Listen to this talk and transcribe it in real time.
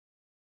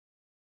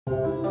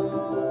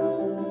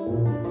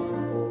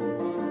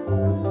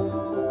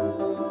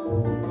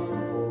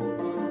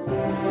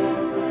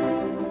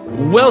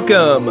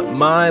Welcome,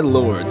 my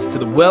lords, to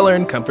the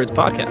Well-Earned Comforts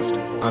podcast.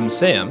 I'm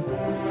Sam.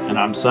 And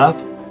I'm Seth.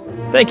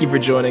 Thank you for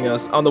joining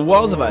us on the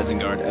Walls of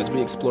Isengard as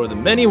we explore the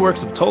many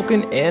works of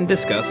Tolkien and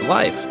discuss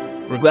life.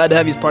 We're glad to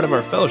have you as part of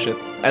our fellowship,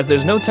 as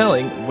there's no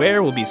telling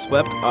where we'll be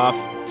swept off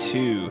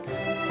to.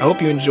 I hope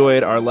you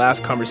enjoyed our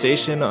last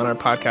conversation on our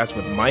podcast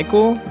with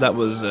Michael. That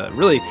was a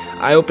really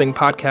eye-opening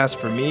podcast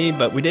for me,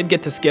 but we did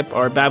get to skip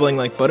our Babbling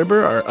Like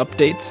Butterbur, our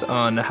updates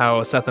on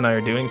how Seth and I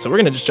are doing. So we're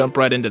going to just jump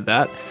right into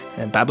that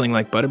and Babbling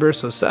Like Butterbur.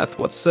 So Seth,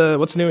 what's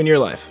new in your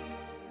life?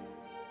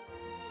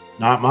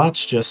 Not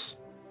much,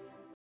 just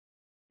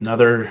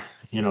another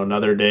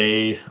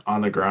day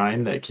on the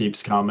grind that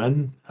keeps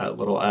coming.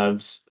 Little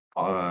Ev's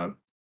about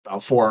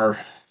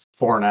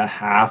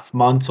 4.5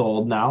 months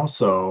old now,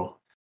 so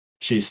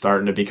she's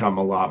starting to become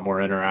a lot more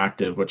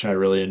interactive, which I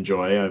really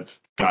enjoy. I've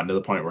gotten to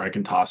the point where I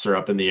can toss her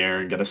up in the air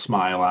and get a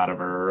smile out of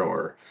her,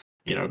 or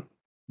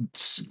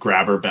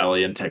grab her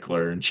belly and tickle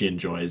her, and she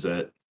enjoys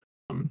it.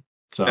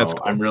 So That's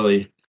cool. I'm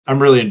really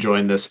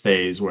enjoying this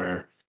phase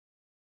where,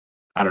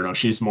 I don't know,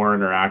 she's more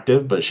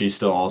interactive, but she's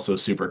still also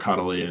super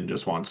cuddly and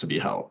just wants to be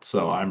held.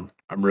 So I'm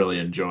really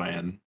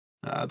enjoying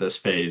this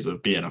phase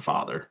of being a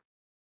father.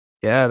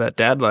 Yeah, that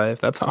dad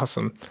life. That's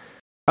awesome.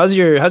 How's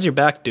your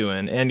back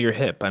doing and your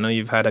hip? I know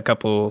you've had a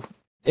couple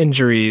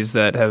injuries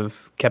that have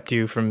kept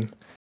you from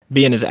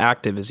being as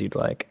active as you'd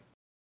like.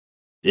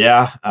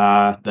 Yeah,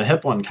 the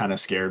hip one kind of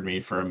scared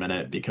me for a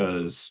minute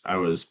because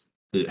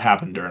it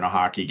happened during a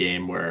hockey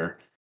game where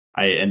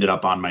I ended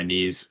up on my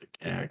knees,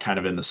 kind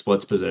of in the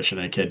splits position.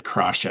 And a kid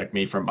cross-checked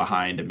me from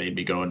behind and made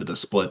me go into the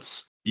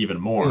splits even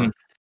more.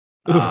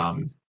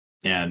 Ooh.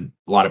 And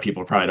a lot of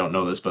people probably don't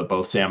know this, but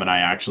both Sam and I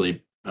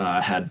actually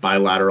had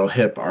bilateral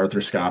hip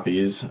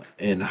arthroscopies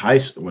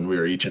when we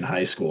were each in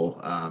high school.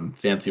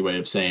 Fancy way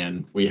of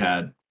saying we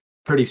had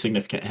pretty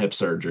significant hip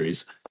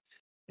surgeries,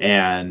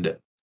 and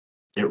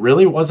it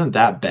really wasn't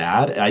that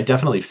bad. I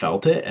definitely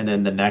felt it, and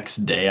then the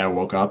next day I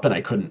woke up and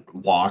I couldn't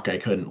walk. I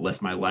couldn't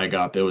lift my leg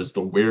up. It was the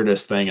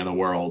weirdest thing in the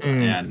world, Mm,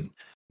 and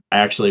I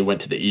actually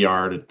went to the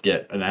ER to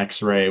get an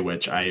X-ray,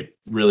 which I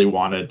really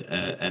wanted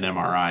an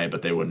MRI,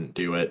 but they wouldn't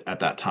do it at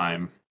that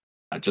time,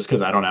 just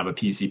because I don't have a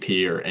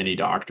PCP or any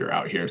doctor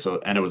out here. So,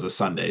 and it was a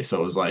Sunday,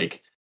 so it was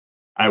like,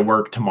 I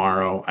work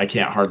tomorrow. I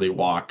can't hardly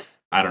walk.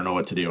 I don't know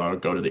what to do. I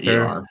would go to the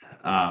sure.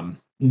 ER,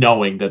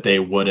 knowing that they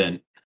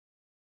wouldn't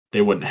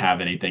have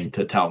anything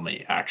to tell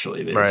me.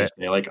 Actually, they would Right. just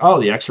say like, "Oh,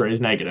 the X-ray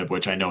is negative,"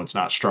 which I know it's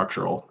not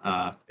structural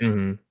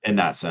Hmm. in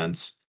that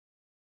sense.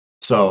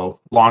 So,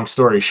 long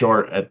story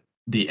short, at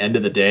the end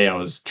of the day, I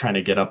was trying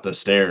to get up the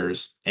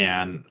stairs,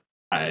 and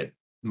I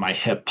my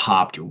hip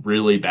popped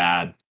really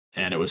bad,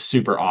 and it was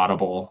super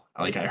audible.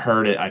 Like, I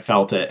heard it, I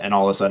felt it, and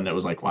all of a sudden it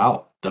was like,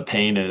 wow, the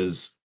pain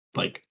is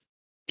like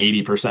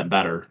 80%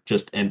 better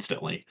just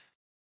instantly.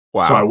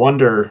 So I Wow.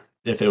 wonder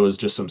if it was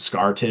just some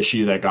scar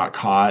tissue that got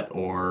caught,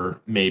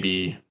 or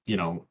maybe,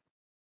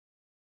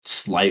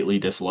 slightly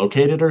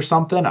dislocated or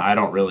something. I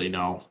don't really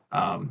know.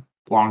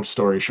 Long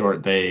story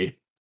short, they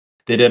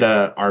did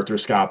a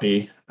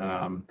arthroscopy,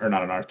 or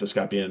not an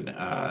arthroscopy,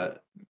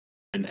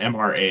 an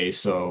MRA,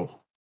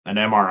 so an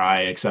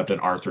MRI except an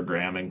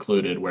arthrogram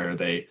included, where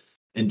they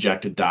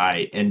injected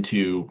dye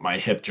into my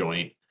hip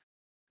joint,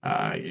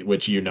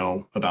 which you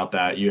know about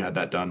that. You had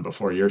that done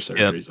before your Yep.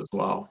 surgeries as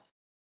well.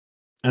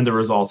 And the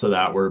results of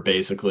that were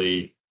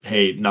basically,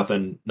 hey,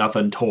 nothing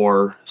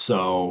tore,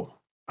 so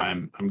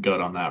I'm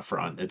good on that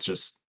front. It's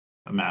just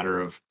a matter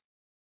of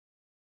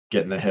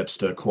getting the hips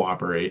to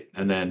cooperate.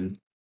 And then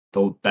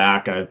the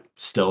back, I'm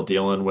still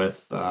dealing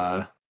with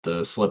the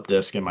slip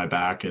disc in my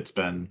back. It's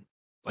been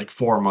like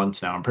 4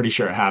 months now. I'm pretty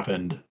sure it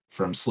happened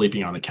from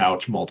sleeping on the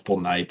couch multiple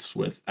nights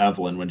with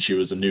Evelyn when she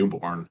was a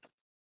newborn,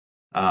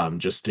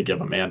 just to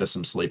give Amanda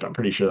some sleep. I'm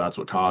pretty sure that's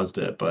what caused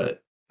it,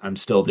 but I'm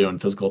still doing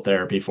physical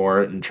therapy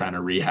for it and trying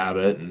to rehab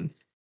it. And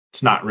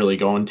it's not really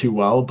going too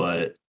well,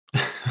 but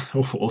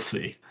we'll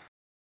see.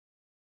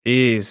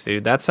 Jeez,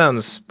 dude, that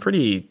sounds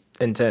pretty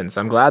intense.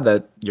 I'm glad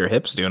that your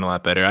hip's doing a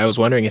lot better. I was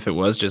wondering if it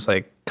was just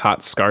like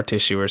caught scar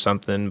tissue or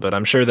something, but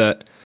I'm sure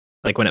that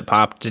like when it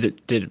popped,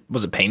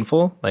 was it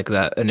painful? Like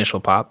that initial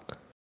pop?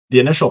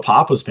 The initial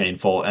pop was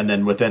painful, and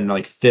then within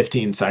like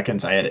 15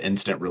 seconds I had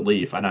instant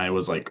relief, and I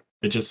was like,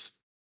 I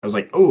was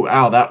like, oh,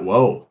 ow,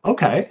 whoa,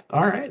 okay,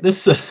 all right,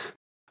 this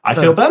I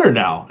feel Huh. better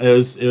now. It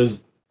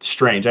was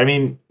strange. I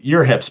mean,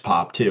 your hips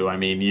pop too. I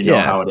mean, you know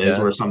Yeah, how it is,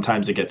 yeah. where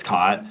sometimes it gets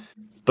caught,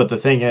 but the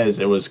thing is,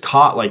 it was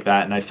caught like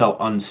that, and I felt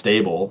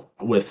unstable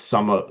with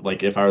some of,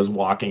 like, if I was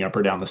walking up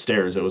or down the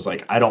stairs, it was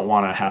like, I don't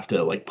want to have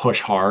to like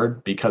push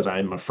hard because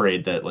I'm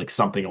afraid that like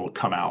something will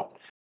come out.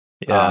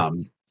 Yeah.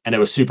 And it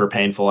was super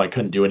painful. I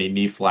couldn't do any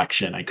knee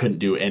flexion. I couldn't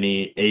do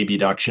any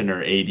abduction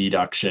or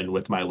adduction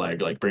with my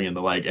leg, like bringing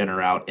the leg in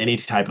or out. Any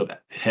type of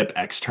hip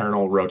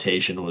external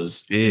rotation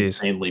was Jeez.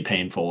 insanely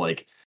painful.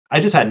 Like, I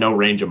just had no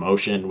range of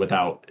motion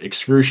without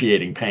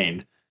excruciating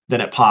pain.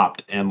 Then it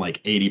popped, and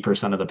like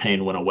 80% of the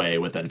pain went away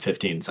within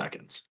 15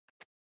 seconds.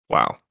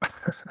 Wow.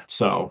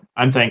 So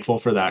I'm thankful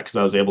for that, because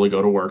I was able to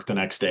go to work the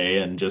next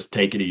day and just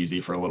take it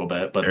easy for a little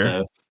bit. But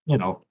Sure.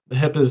 the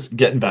hip is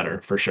getting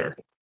better for sure.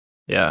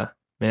 Yeah,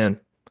 man.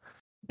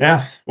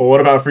 Yeah. Well, what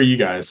about for you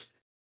guys?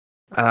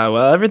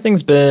 Well,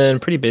 everything's been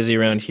pretty busy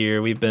around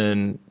here. We've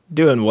been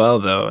doing well,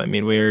 though. I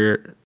mean,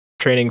 we're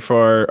training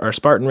for our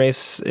Spartan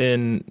race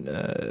in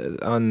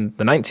on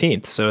the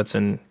 19th, so it's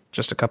in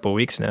just a couple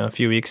weeks now, a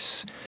few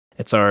weeks.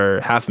 It's our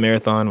half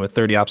marathon with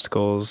 30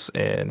 obstacles,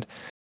 and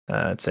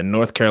it's in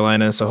North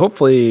Carolina. So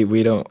hopefully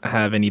we don't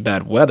have any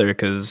bad weather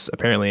because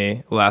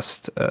apparently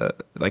last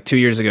like 2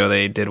 years ago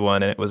they did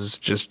one and it was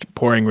just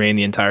pouring rain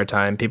the entire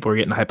time. People were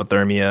getting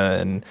hypothermia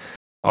and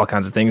all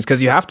kinds of things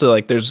because you have to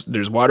like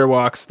there's water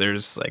walks,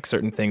 there's like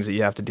certain things that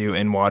you have to do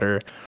in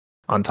water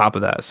on top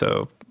of that.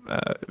 So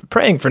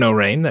praying for no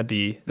rain, that'd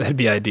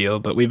be ideal.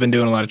 But we've been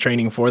doing a lot of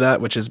training for that,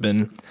 which has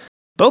been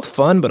both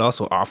fun but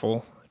also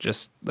awful.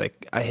 Just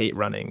like I hate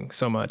running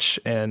so much,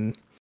 and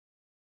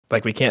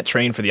like we can't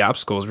train for the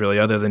obstacles really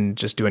other than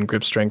just doing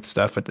grip strength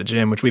stuff at the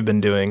gym, which we've been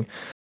doing.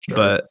 Sure.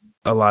 But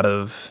a lot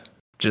of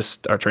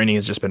just our training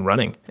has just been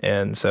running.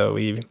 And so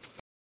we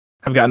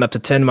have gotten up to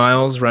 10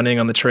 miles running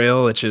on the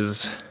trail, which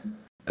is,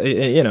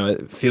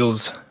 it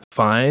feels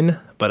fine,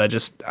 but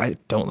I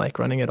don't like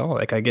running at all.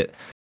 Like I get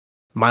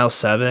mile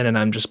 7 and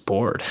I'm just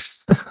bored.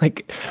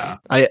 Like Yeah.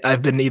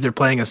 I've been either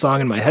playing a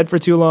song in my head for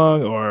too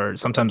long, or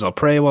sometimes I'll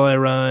pray while I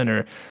run,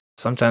 or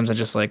sometimes I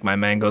just like my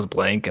mind goes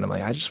blank and I'm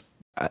like,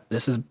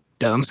 this is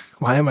dumb.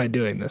 Why am I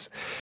doing this?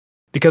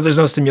 Because there's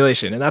no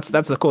stimulation, and that's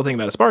the cool thing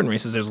about a Spartan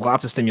race is there's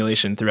lots of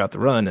stimulation throughout the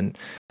run, and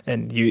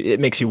it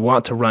makes you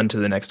want to run to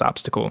the next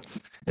obstacle,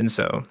 and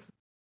so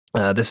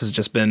this has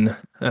just been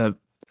a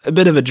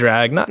bit of a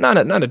drag. Not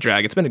a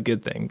drag. It's been a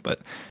good thing,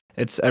 but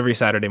it's every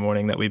Saturday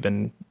morning that we've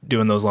been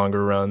doing those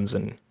longer runs,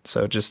 and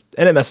so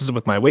and it messes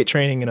with my weight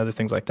training and other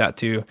things like that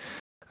too.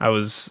 I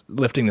was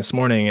lifting this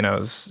morning and I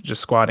was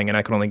just squatting and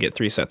I could only get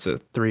 3 sets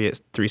of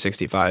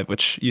 365,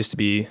 which used to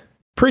be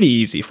pretty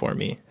easy for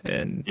me.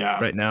 And Yeah.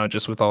 right now,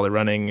 just with all the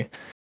running,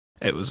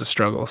 it was a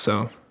struggle.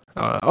 So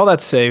all that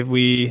to say,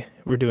 we're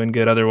doing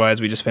good.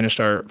 Otherwise, we just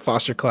finished our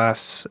foster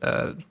class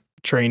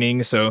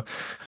training. So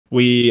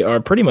we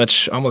are pretty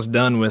much almost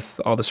done with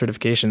all the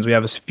certifications. We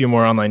have a few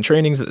more online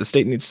trainings that the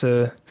state needs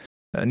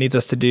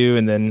us to do,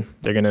 and then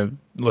they're gonna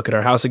look at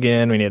our house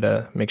again. We need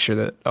to make sure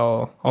that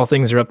all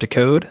things are up to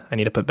code. I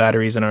need to put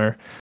batteries in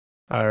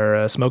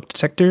our smoke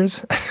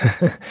detectors.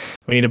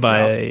 We need to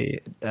buy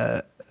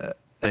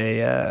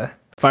a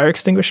fire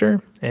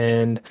extinguisher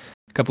and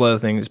a couple other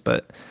things,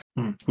 but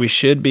we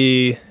should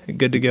be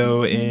good to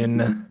go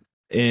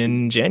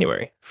in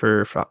January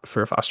for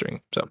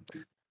fostering. So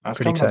That's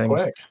pretty coming up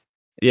exciting. quick.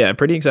 Yeah,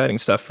 pretty exciting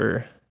stuff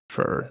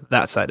for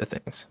that side of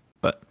things.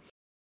 But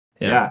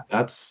Yeah,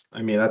 that's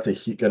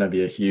gonna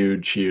be a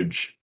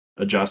huge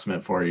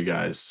adjustment for you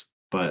guys.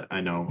 But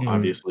I know Mhm.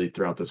 obviously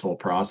throughout this whole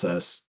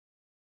process,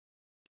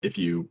 if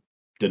you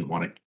didn't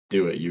want to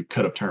do it, you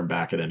could have turned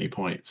back at any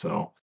point.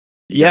 So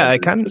you Yeah, guys I are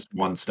kind just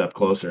one step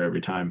closer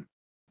every time.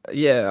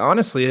 yeah,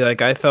 honestly,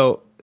 like I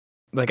felt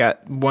like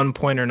at one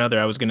point or another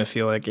I was gonna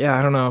feel like, yeah,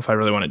 I don't know if I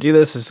really want to do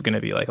this. This is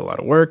gonna be like a lot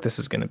of work. This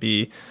is gonna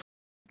be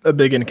a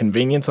big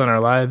inconvenience on our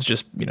lives,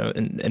 just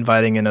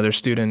inviting another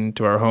student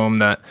to our home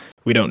that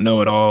we don't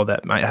know at all,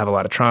 that might have a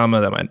lot of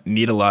trauma, that might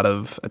need a lot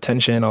of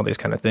attention, all these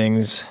kind of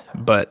things.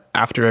 But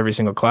after every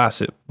single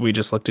class, we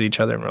just looked at each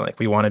other and we're like,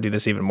 we want to do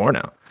this even more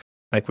now.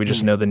 Like we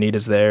just Hmm. know the need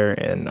is there,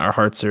 and our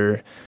hearts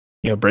are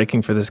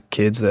breaking for these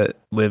kids that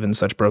live in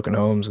such broken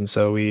homes, and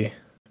so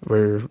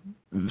we're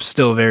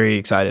still very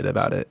excited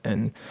about it.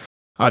 And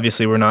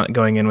obviously we're not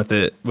going in with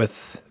it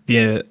with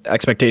the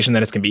expectation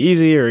that it's going to be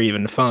easy or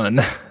even fun,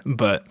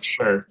 but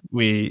Sure.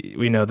 we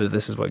know that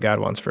this is what God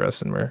wants for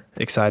us, and we're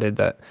excited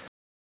that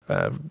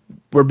uh,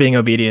 we're being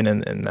obedient,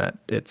 and that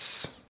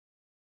it's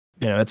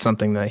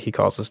something that He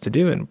calls us to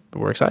do, and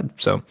we're excited.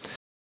 So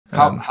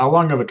um, How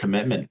long of a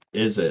commitment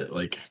is it?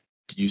 Like,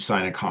 do you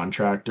sign a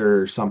contract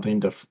or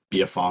something to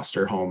be a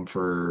foster home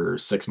for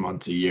 6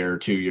 months, a year,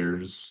 2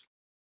 years?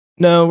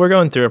 no, we're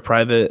going through a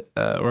private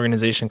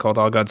organization called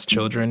All God's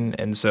Children,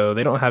 and so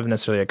they don't have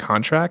necessarily a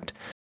contract,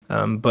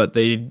 but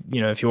they,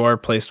 if you are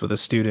placed with a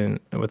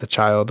student, with a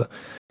child,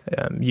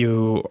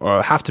 you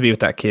have to be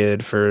with that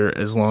kid for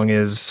as long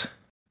as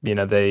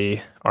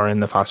they are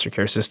in the foster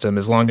care system.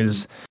 As long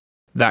as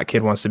that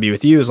kid wants to be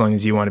with you, as long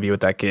as you want to be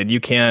with that kid,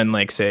 you can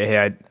like say,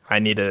 hey, I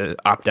need to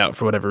opt out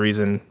for whatever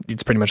reason.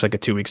 It's pretty much like a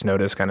 2 weeks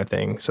notice kind of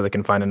thing, so they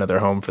can find another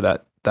home for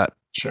that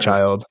Sure.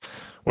 child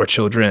or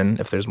children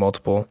if there's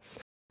multiple.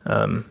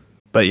 Um,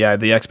 but yeah,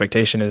 the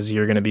expectation is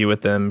you're going to be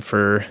with them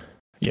for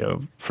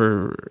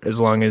as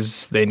long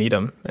as they need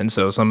them. And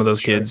so some of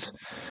those Sure. kids,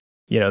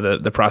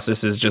 the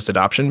process is just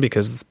adoption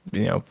because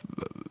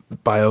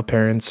biological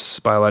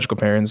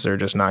parents are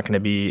just not going to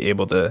be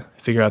able to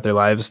figure out their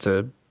lives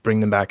to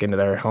bring them back into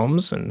their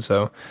homes. And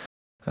so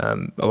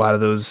a lot of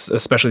those,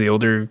 especially the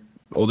older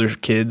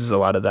kids, a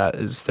lot of that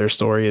is their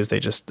story is they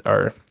just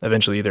are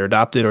eventually either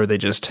adopted or they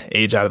just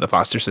age out of the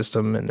foster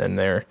system, and then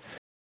they're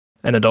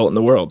an adult in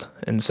the world.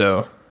 And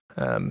so,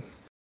 um,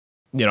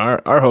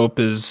 our hope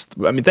is,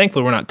 I mean,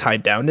 thankfully we're not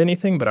tied down to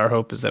anything, but our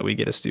hope is that we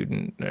get a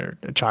student or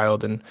a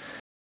child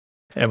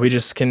And we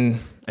just can,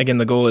 again,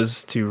 the goal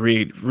is to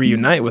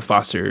reunite with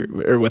foster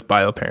or with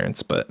bio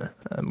parents, but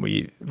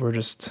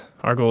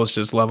our goal is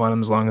just love on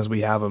them as long as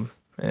we have them.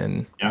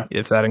 And Yeah.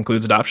 if that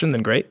includes adoption,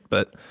 then great.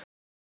 But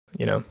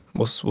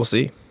we'll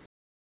see.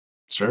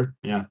 Sure.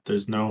 Yeah.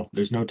 There's no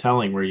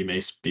telling where you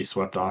may be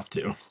swept off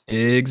to.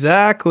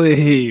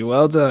 Exactly.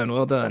 Well done.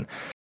 Well done.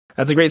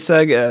 That's a great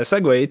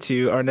segue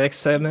to our next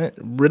segment,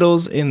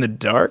 Riddles in the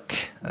Dark.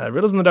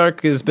 Riddles in the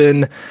Dark has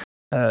been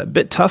a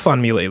bit tough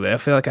on me lately. I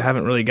feel like I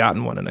haven't really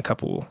gotten one in a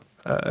couple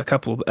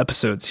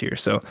episodes here.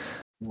 So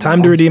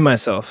time to redeem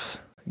myself.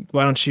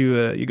 Why don't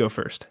you go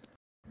first?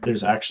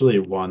 There's actually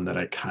one that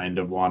I kind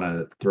of want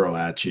to throw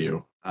at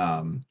you.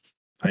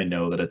 I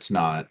know that it's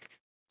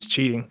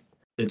cheating.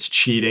 It's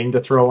cheating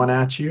to throw one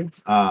at you.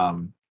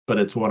 But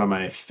it's one of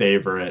my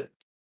favorite.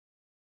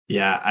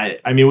 Yeah,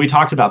 I mean we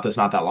talked about this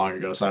not that long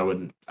ago,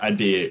 so I'd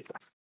be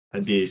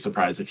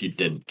surprised if you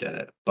didn't get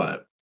it,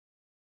 but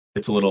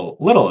it's a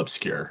little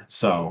obscure.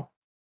 So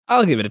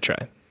I'll give it a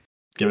try.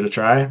 Give it a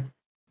try?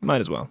 Might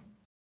as well.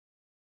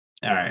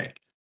 All right.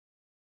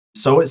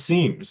 So it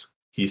seems,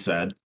 he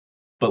said,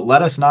 but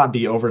let us not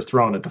be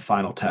overthrown at the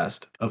final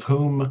test, of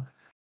whom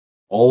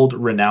old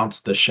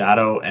renounced the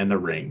shadow and the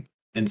ring.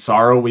 In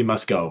sorrow we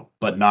must go,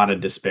 but not in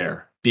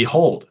despair.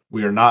 Behold,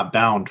 we are not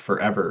bound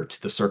forever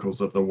to the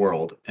circles of the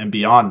world, and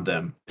beyond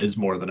them is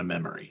more than a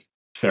memory.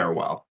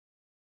 Farewell.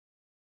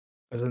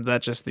 Isn't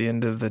that just the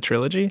end of the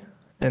trilogy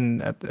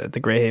and at the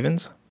Grey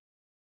Havens?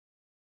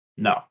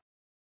 No.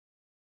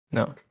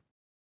 No.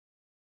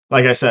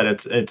 Like I said,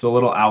 it's a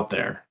little out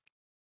there.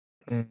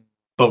 Mm.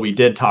 But we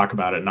did talk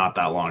about it not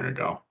that long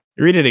ago.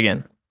 Read it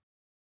again.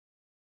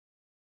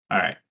 All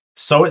right.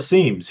 So it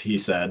seems, he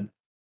said,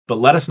 but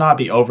let us not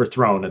be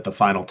overthrown at the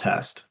final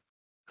test,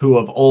 who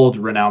of old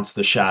renounced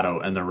the shadow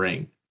and the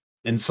ring.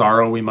 In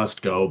sorrow we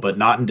must go, but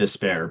not in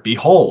despair.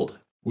 Behold,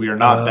 we are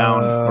not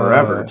bound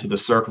forever to the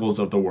circles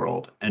of the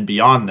world, and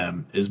beyond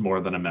them is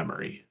more than a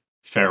memory.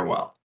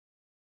 Farewell.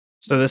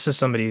 So this is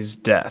somebody's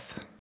death.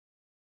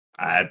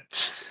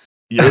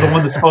 You're the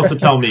one that's supposed to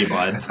tell me,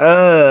 bud.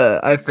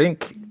 I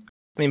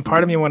mean,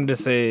 part of me wanted to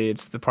say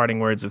it's the parting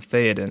words of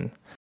Theoden,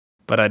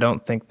 but I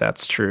don't think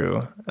that's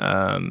true.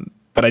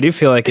 But I do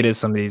feel like it is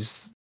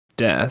somebody's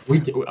death.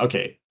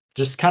 Okay,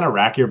 just kind of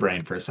rack your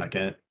brain for a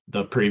second.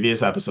 The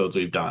previous episodes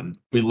we've done,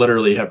 we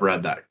literally have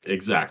read that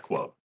exact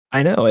quote.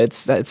 I know, it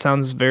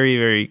sounds very,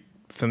 very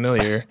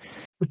familiar.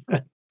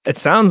 It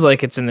sounds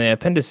like it's in the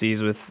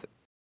appendices with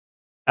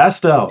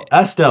Estelle.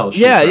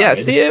 Yeah.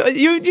 See,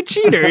 you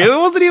cheater. It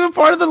wasn't even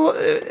part of the.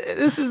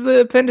 This is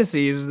the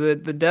appendices, the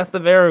death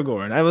of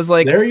Aragorn. I was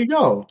like, there you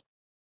go.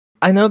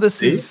 I know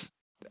this is.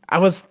 I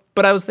was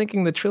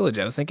thinking the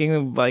trilogy. I was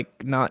thinking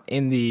like not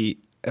in the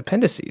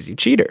appendices. You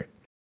cheater.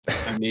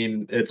 I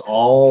mean, it's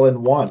all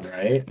in one,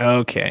 right?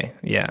 Okay.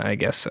 Yeah, I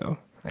guess so.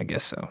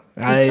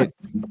 I'm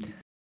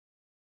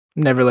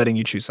never letting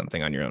you choose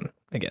something on your own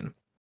again.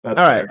 That's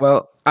all fair. Right.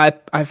 Well,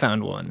 I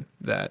found one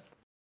that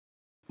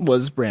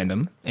was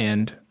random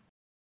and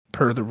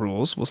per the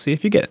rules. We'll see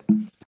if you get it.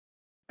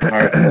 All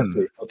right,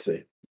 let's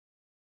see.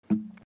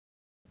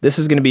 This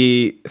is going to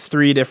be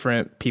 3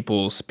 different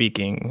people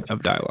speaking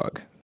of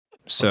dialogue.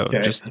 So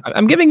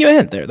I'm giving you a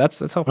hint there. That's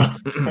helpful.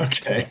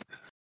 Okay.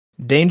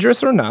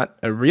 Dangerous or not,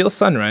 a real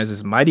sunrise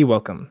is mighty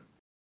welcome.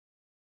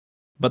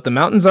 But the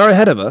mountains are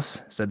ahead of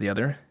us, said the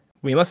other.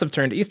 We must have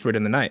turned eastward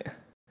in the night.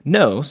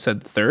 No,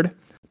 said the third,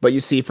 but you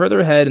see further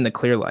ahead in the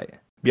clear light.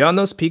 Beyond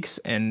those peaks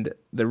and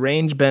the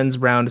range bends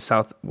round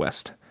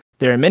southwest.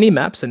 There are many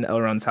maps in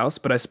Elrond's house,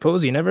 but I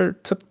suppose you never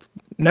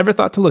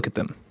thought to look at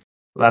them.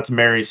 That's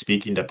Merry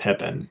speaking to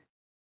Pippin.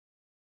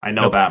 I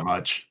know that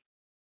much.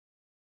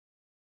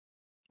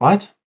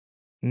 What?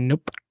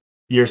 Nope.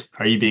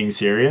 Are you being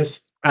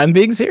serious? I'm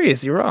being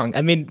serious. You're wrong.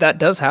 I mean, that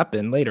does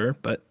happen later,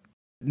 but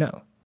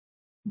no.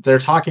 They're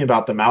talking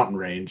about the mountain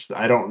range.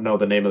 I don't know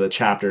the name of the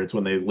chapter. It's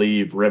when they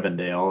leave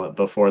Rivendell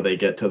before they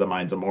get to the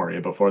Mines of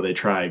Moria, before they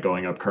try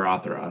going up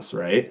Caratharas,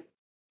 right?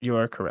 You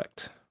are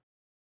correct.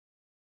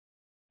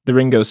 The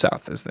Ring Goes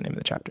South is the name of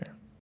the chapter.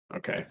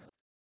 Okay.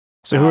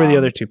 So who are the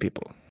other 2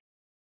 people?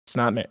 It's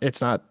not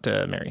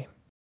Merry.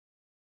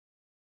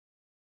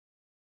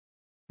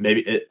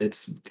 Maybe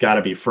it's got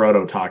to be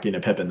Frodo talking to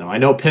Pippin, though. I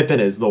know Pippin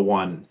is the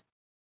one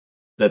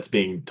that's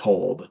being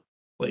told.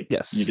 Like,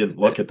 yes, you didn't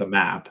look at the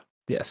map.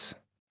 Yes.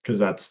 Because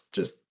that's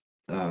just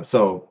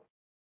so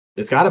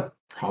it's got to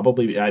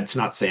probably be, it's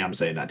not Sam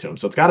saying that to him,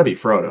 so it's got to be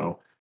Frodo.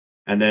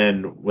 And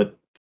then with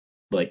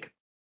like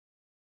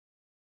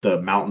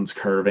the mountains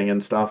curving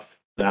and stuff,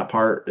 that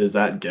part, is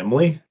that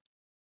Gimli?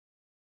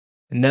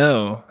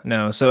 No.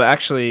 So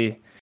actually,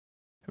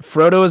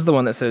 Frodo is the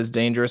one that says,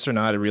 dangerous or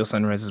not, a real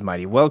sunrise is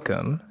mighty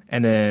welcome.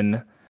 And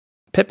then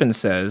Pippin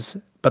says,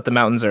 but the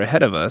mountains are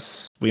ahead of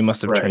us. We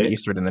must have turned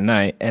eastward in the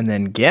night. And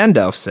then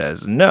Gandalf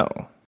says, no.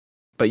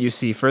 But you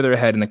see further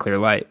ahead in the clear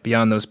light.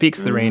 Beyond those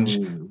peaks, the range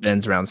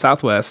bends around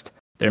southwest.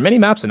 There are many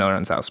maps in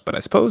Elrond's house, but I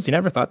suppose you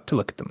never thought to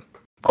look at them.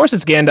 Of course,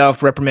 it's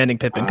Gandalf reprimanding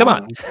Pippin. Come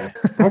on.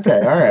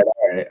 Okay.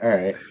 All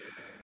right.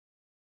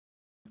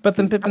 But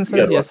then Pippin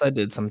says, yes, I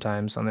did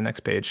sometimes on the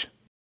next page.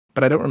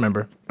 but I don't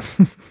remember.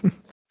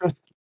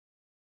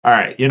 All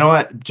right, you know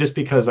what? Just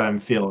because I'm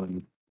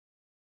feeling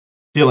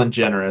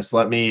generous,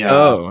 let me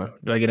Oh,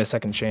 do I get a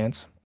second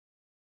chance?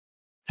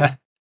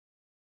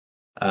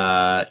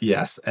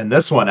 yes, and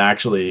this one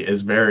actually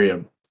is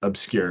very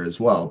obscure as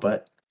well,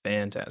 but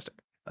Fantastic.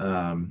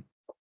 um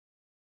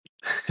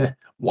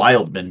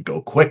wild men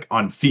go quick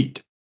on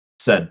feet,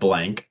 said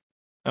blank.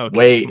 Okay.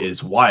 Way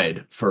is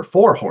wide for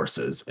four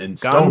horses in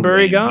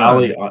Gonbury Stonebrain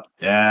Valley. Gone.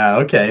 Yeah,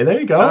 okay, there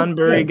you go.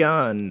 Gonbury Good.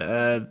 Gone.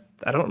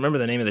 I don't remember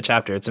the name of the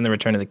chapter. It's in the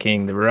Return of the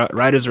King. The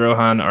riders of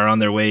Rohan are on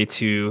their way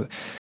to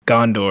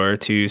Gondor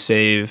to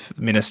save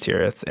Minas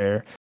Tirith.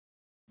 There,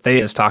 they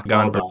just talk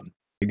Well Gonbury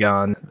done.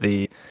 Gone,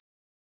 the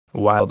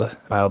wild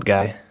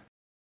guy.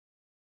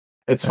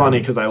 It's funny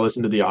Um, because I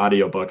listened to the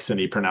audiobooks and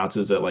he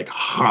pronounces it like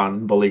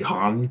Han, Bully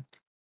Han.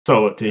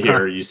 So to huh.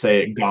 hear you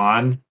say it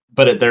gone,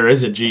 but there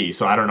is a G,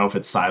 so I don't know if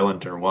it's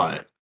silent or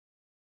what.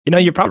 You know,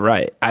 you're probably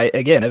right. I've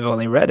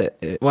only read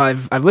it. Well,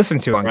 I've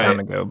listened to it a long time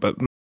Right. ago, but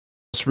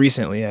most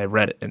recently I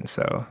read it, and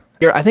so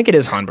here I think it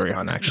is Hanbury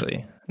Han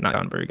actually, not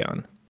Gonbury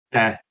Gone.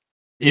 Eh,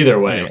 either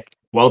Anyway, way,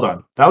 well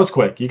done. That was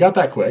quick. You got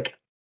that quick.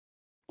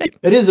 hey,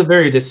 It is a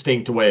very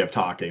distinct way of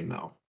talking,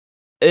 though.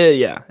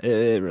 yeah,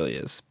 it really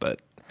is. But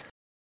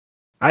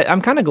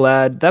I'm kind of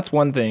glad. That's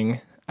one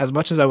thing. As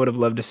much as I would have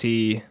loved to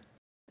see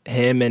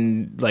him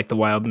and like the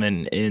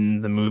Wildmen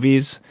in the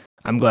movies,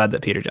 I'm glad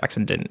that Peter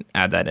Jackson didn't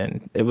add that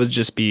in. It would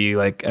just be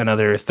like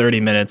another 30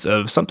 minutes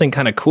of something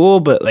kind of cool,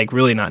 but like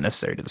really not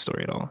necessary to the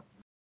story at all.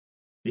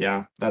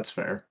 Yeah, that's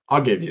fair.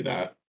 I'll give you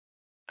that.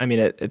 I mean,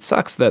 it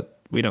sucks that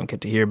we don't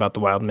get to hear about the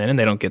Wildmen and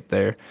they don't get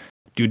their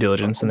due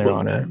diligence A and their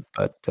honor. woman.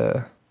 But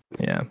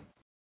yeah.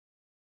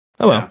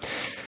 Oh well. Yeah.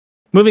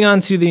 Moving on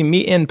to the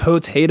meat and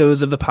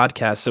potatoes of the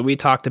podcast. So we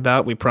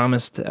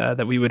promised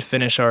that we would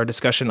finish our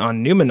discussion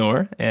on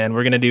Numenor, and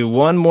we're going to do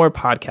one more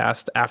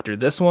podcast after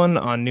this one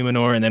on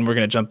Numenor, and then we're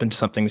going to jump into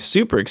something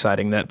super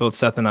exciting that both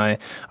Seth and I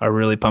are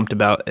really pumped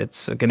about.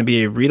 It's going to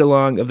be a read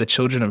along of the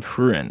Children of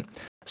Hurin.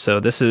 So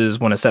this is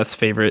one of Seth's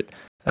favorite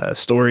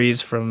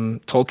stories from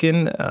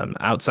Tolkien,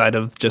 outside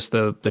of just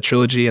the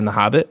trilogy and the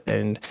Hobbit,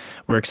 and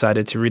we're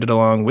excited to read it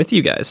along with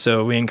you guys.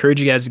 So we encourage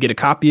you guys to get a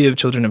copy of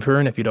Children of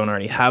Hurin if you don't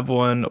already have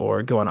one,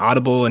 or go on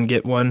Audible and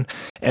get one.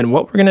 And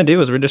what we're going to do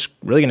is we're just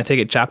really going to take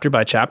it chapter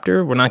by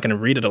chapter. We're not going to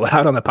read it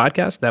aloud on the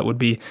podcast. That would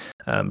be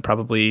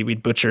probably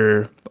we'd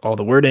butcher all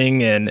the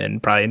wording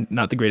and probably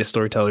not the greatest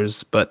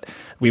storytellers, but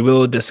we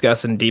will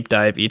discuss and deep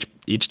dive each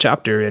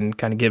chapter and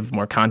kind of give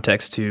more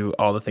context to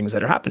all the things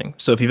that are happening.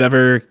 So if you've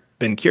ever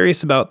been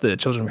curious about the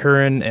Children of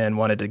Hurin and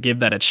wanted to give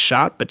that a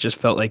shot, but just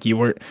felt like you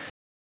weren't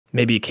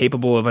maybe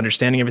capable of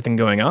understanding everything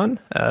going on,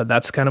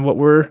 that's kind of what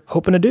we're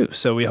hoping to do.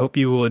 So we hope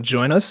you will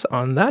join us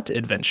on that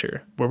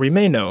adventure where we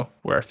may know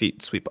where our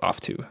feet sweep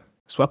off to.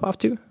 Sweep off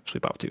to?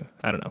 Sweep off to.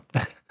 I don't know.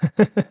 I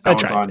That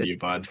one's tried. on you,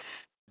 bud.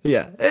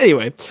 Yeah.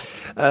 Anyway,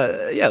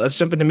 yeah, let's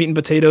jump into meat and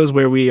potatoes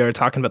where we are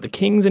talking about the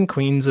kings and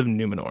queens of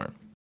Numenor.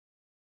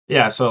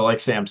 Yeah, so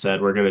like Sam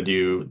said, we're gonna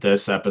do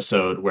this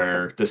episode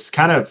where this is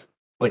kind of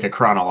like a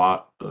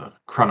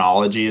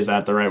chronology. Is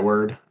that the right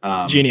word?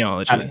 Kind of.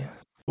 Genealogy.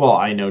 Well,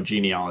 I know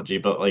genealogy,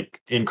 but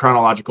like in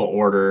chronological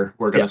order,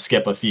 we're Yeah. gonna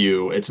skip a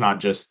few. It's not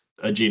just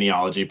a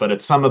genealogy, but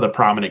it's some of the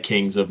prominent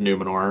kings of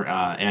Numenor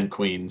and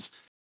queens,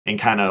 and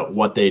kind of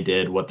what they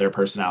did, what their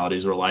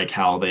personalities were like,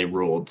 how they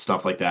ruled,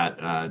 stuff like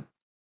that.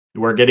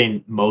 We're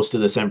getting most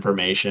of this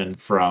information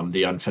from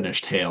the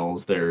Unfinished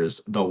Tales. There's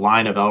the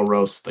Line of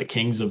Elros, the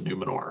Kings of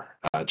Numenor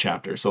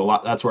chapter. So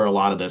that's where a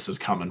lot of this is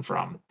coming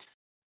from.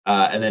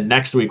 And then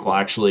next week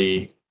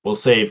we'll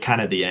save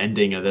kind of the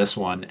ending of this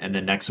one, and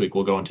then next week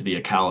we'll go into the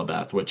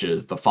Akalabeth, which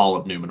is the fall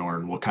of Numenor,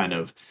 and we'll kind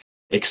of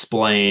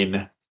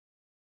explain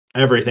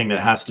everything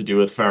that has to do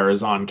with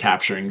Pharazôn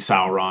capturing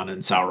Sauron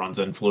and Sauron's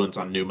influence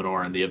on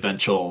Numenor and the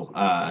eventual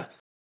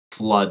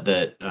flood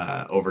that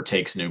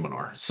overtakes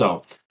Numenor.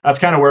 So that's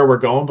kind of where we're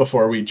going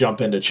before we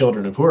jump into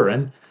Children of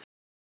Hurin.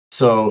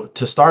 So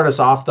to start us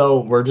off, though,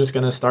 we're just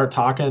going to start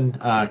talking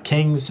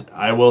kings.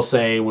 I will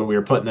say when we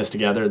were putting this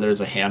together, there's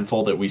a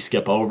handful that we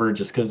skip over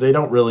just because they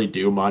don't really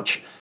do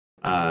much.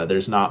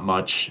 There's not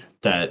much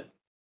that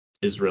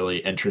is really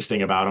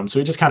interesting about them. So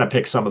we just kind of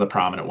pick some of the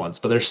prominent ones,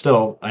 but there's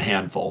still a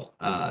handful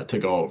to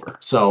go over.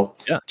 So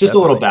Yeah, just a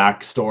little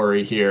definitely.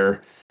 backstory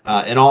here.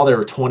 In all, there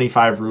were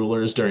 25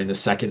 rulers during the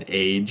Second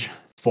Age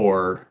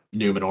for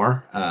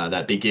Numenor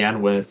that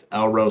began with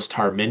Elros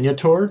Tar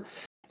Miniatur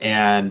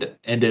and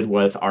ended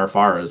with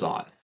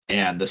Ar-Pharazôn.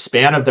 And the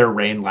span of their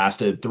reign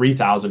lasted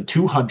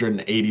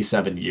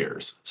 3,287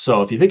 years.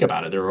 So if you think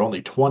about it, there were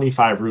only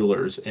 25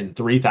 rulers in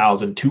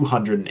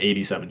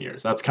 3,287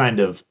 years. That's kind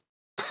of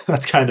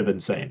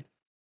insane.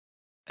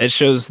 It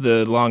shows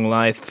the long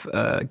life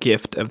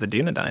gift of the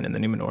Dunedain and the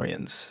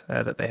Numenorians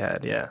that they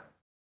had. Yeah.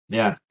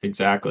 Yeah,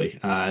 exactly.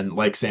 And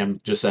like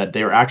Sam just said,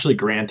 they were actually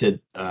granted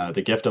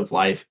the gift of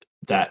life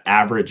that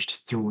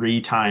averaged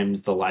 3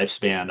 times the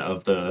lifespan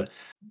of the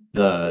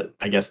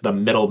I guess the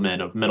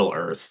middlemen of Middle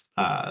Earth,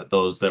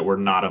 those that were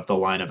not of the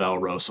line of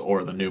Elros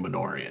or the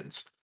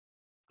Numenorians.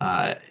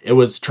 It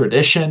was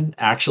tradition,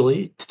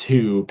 actually,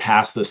 to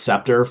pass the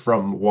scepter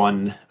from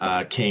one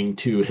king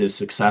to his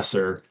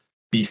successor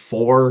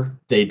before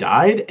they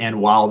died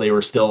and while they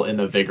were still in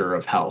the vigor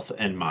of health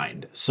and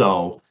mind.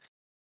 So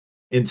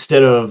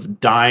instead of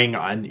dying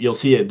on, you'll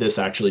see it, this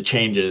actually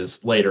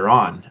changes later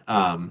on.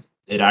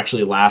 It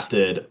actually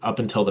lasted up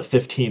until the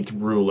 15th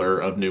ruler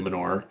of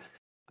Numenor,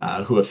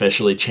 who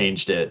officially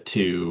changed it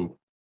to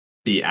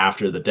be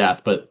after the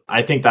death. But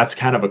I think that's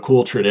kind of a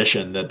cool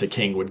tradition that the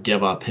king would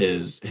give up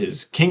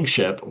his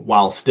kingship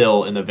while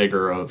still in the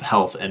vigor of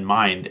health and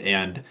mind.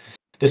 And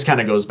this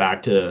kind of goes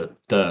back to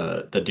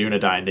the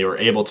Dunedain. They were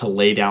able to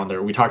lay down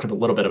their. We talked a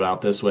little bit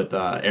about this with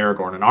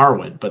Aragorn and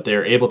Arwen, but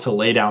they're able to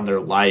lay down their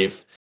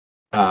life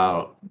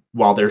uh,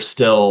 while they're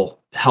still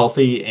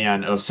healthy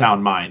and of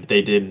sound mind.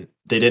 They didn't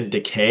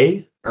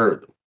decay,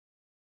 or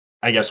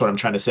I guess what I'm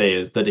trying to say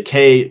is the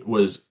decay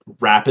was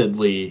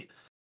rapidly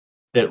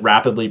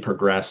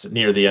progressed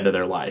near the end of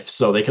their life.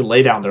 So they could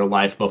lay down their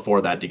life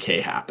before that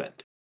decay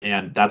happened.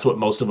 And that's what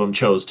most of them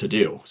chose to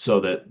do, so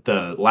that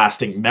the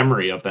lasting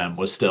memory of them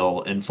was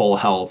still in full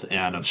health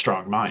and of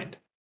strong mind.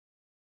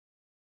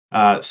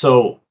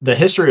 So the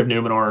history of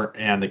Numenor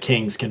and the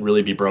kings can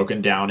really be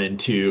broken down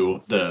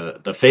into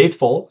the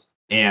faithful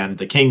and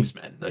the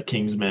kingsmen. The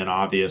kingsmen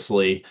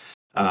obviously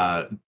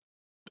uh,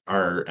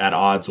 are at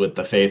odds with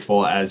the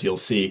faithful, as you'll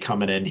see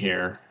coming in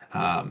here.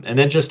 And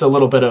then just a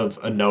little bit of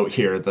a note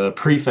here: the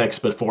prefix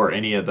before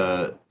any of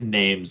the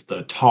names,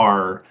 the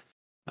tar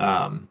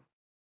um,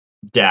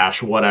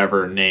 dash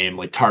whatever name,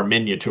 like tar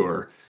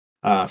miniature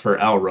for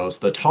Elros.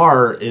 The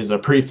tar is a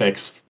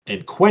prefix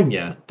in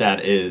Quenya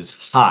that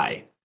is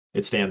high.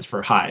 It stands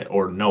for high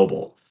or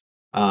noble.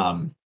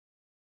 Um,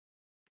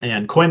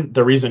 and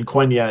the reason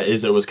Quenya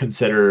is it was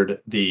considered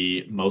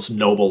the most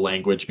noble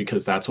language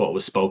because that's what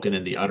was spoken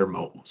in the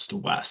uttermost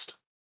west.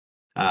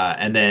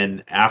 And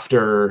then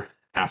after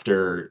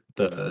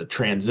the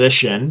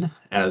transition,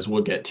 as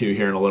we'll get to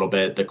here in a little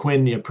bit, the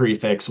Quenya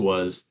prefix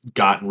was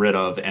gotten rid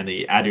of, and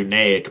the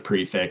Adunaic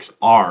prefix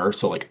R,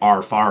 so like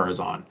R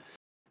Farazan,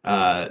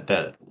 that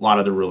a lot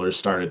of the rulers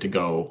started to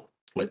go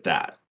with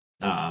that.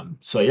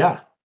 So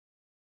yeah.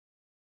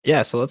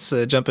 Yeah, so let's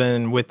jump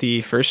in with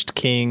the first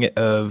king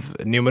of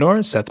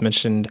Numenor. Seth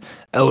mentioned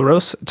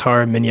Elros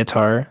Tar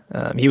Miniatar.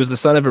 He was the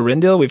son of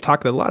Arindil. We've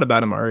talked a lot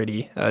about him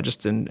already,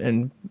 just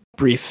in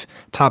brief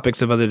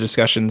topics of other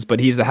discussions, but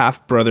he's the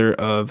half brother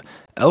of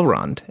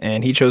Elrond,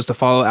 and he chose to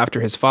follow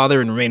after his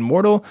father and remain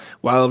mortal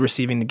while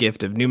receiving the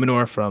gift of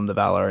Numenor from the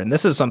Valar. And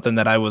this is something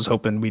that I was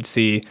hoping we'd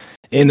see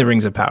in the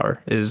Rings of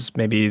Power, is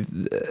maybe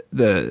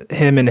the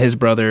him and his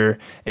brother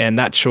and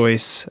that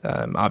choice.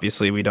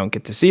 Obviously, we don't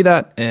get to see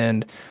that,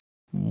 and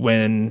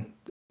when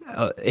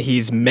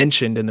he's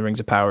mentioned in the Rings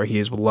of Power, he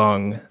is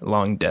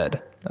long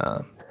dead.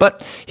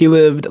 But he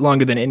lived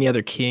longer than any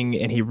other king,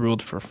 and he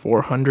ruled for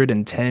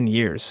 410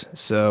 years.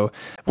 So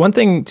one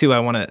thing, too, I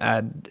want to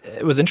add,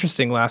 it was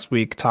interesting last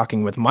week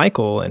talking with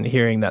Michael and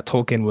hearing that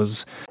Tolkien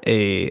was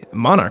a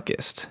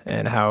monarchist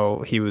and how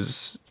he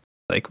was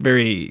like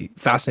very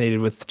fascinated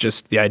with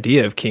just the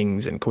idea of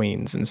kings and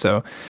queens. And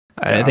so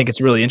I think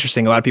it's really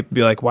interesting. A lot of people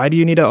be like, why do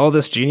you need all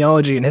this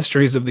genealogy and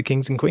histories of the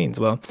kings and queens?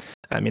 Well,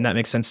 I mean, that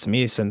makes sense to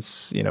me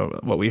since,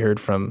 what we heard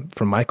from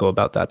Michael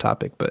about that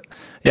topic. But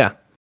yeah.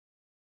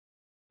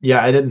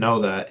 Yeah, I didn't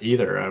know that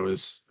either. I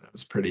was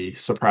pretty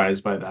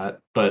surprised by that,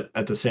 but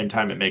at the same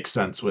time, it makes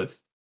sense with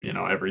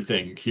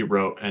everything he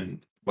wrote,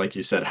 and like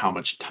you said, how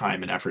much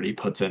time and effort he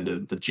puts into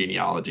the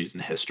genealogies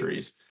and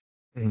histories.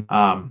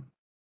 Mhm.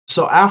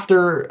 So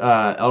after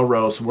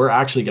Elros, we're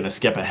actually going to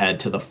skip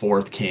ahead to the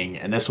fourth king,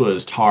 and this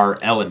was Tar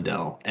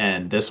Elendil,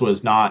 and this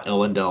was not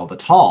Elendil the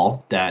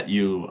Tall that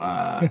you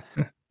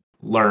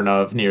learn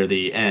of near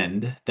the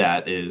end.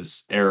 That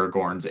is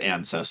Aragorn's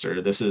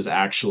ancestor. This is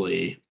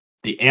actually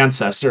the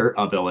ancestor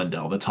of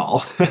Elendil the Tall,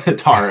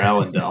 Tar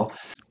Elendil.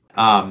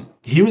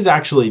 He was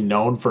actually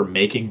known for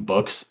making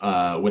books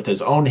with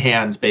his own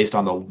hands based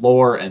on the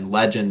lore and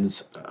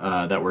legends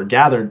that were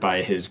gathered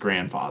by his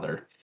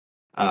grandfather.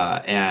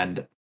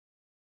 And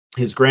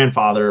his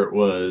grandfather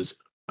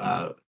was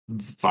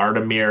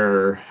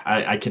Vardamir.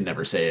 I can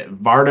never say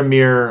it.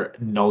 Vardamir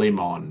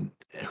Nolimon,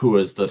 who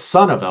was the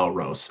son of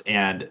Elros,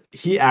 and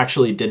he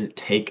actually didn't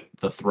take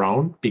the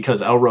throne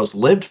because Elros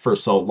lived for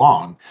so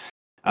long.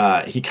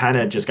 He kind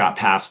of just got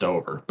passed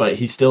over, but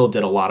he still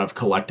did a lot of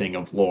collecting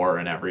of lore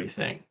and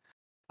everything.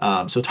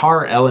 So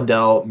Tar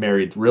Elendil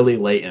married really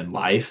late in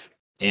life,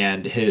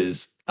 and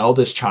his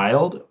eldest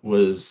child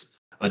was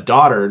a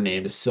daughter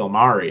named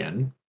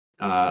Silmarion,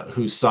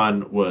 whose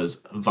son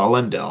was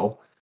Valendil.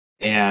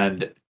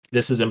 And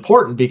this is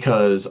important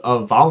because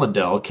of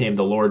Valendil came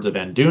the Lords of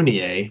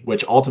Andunier,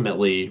 which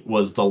ultimately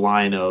was the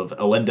line of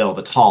Elendil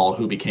the Tall,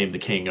 who became the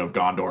king of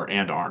Gondor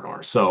and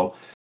Arnor. So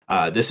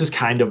this is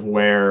kind of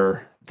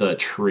where the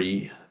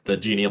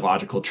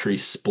genealogical tree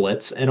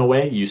splits in a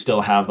way. You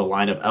still have the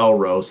line of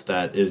Elros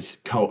that is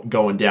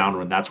going down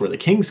when that's where the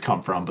kings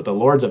come from, but the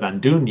Lords of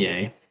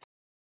Andunier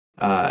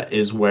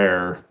is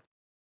where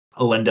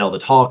Elendil the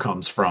Tall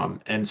comes from,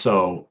 and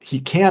so he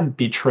can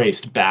be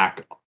traced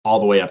back all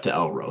the way up to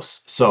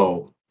Elros.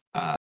 So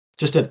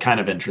just a kind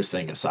of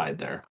interesting aside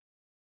there.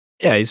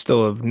 Yeah, he's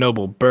still of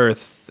noble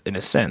birth in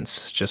a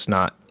sense, just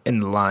not in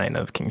the line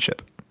of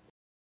kingship.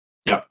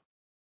 Yep.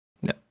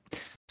 Yeah.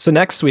 So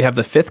next we have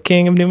the fifth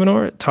king of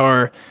Numenor,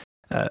 Tar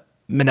uh,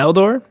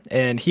 Meneldor,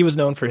 and he was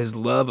known for his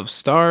love of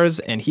stars,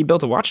 and he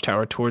built a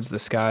watchtower towards the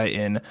sky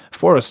in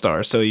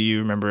Forostar. So you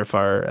remember if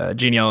our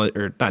genealogy,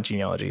 or not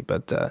genealogy,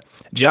 but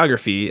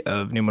geography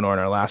of Numenor in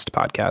our last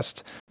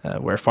podcast,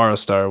 where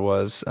Forostar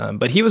was.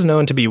 But he was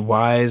known to be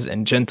wise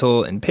and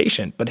gentle and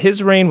patient, but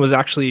his reign was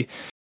actually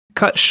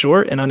cut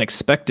short and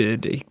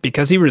unexpected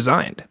because he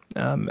resigned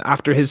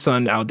after his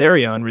son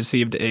Aldarion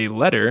received a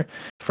letter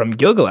from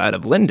Gilgalad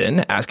of Lindon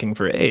asking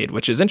for aid,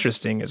 which is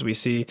interesting as we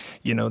see,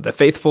 the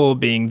faithful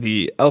being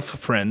the elf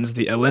friends,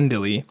 the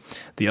Elendili,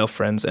 the elf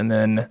friends, and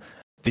then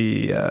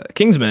the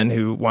Kingsmen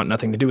who want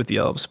nothing to do with the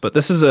elves. But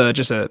this is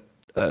just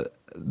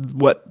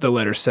what the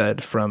letter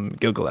said from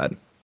Gilgalad.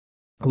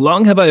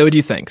 Long have I owed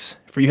you thanks,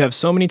 for you have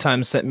so many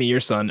times sent me your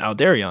son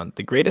Aldarion,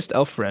 the greatest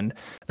elf friend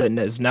that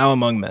is now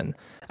among men,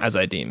 as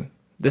I deem.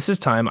 This is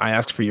time I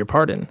ask for your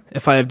pardon,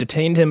 if I have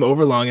detained him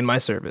overlong in my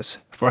service,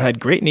 for I had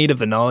great need of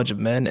the knowledge of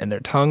men and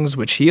their tongues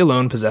which he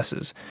alone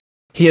possesses.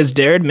 He has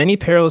dared many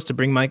perils to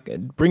bring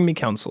me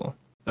counsel.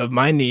 Of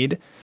my need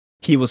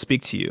he will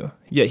speak to you,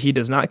 yet he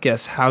does not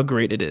guess how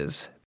great it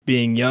is,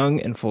 being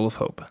young and full of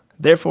hope.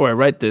 Therefore I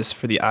write this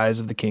for the eyes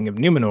of the king of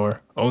Numenor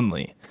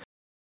only.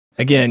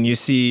 Again, you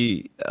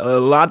see a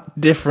lot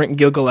different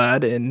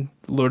Gilgalad in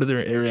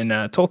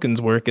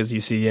Tolkien's work as you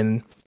see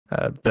in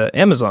the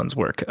Amazon's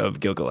work of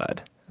Gilgalad.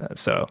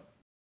 So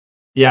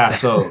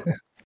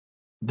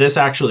This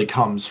actually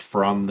comes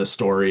from the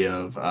story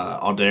of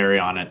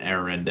Aldarion and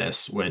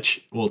Erindis,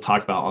 which we'll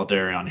talk about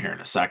Aldarion here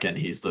in a second.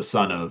 He's the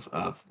son of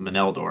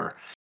Meneldor.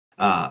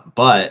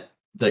 But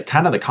the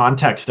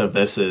context of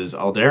this is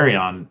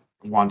Aldarion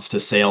wants to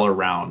sail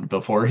around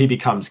before he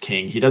becomes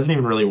king. He doesn't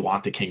even really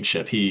want the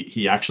kingship.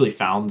 He actually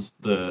founds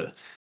the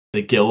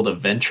Guild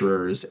of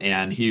Venturers,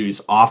 and he's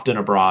often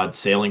abroad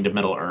sailing to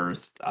Middle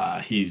Earth.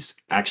 He's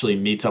actually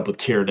meets up with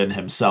Círdan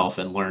himself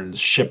and learns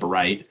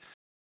shipwright.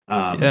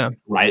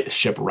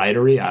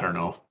 Shipwrightery. I don't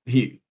know.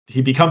 He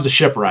becomes a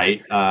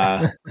shipwright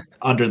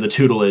under the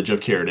tutelage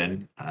of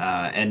Círdan,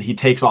 and he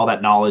takes all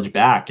that knowledge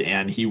back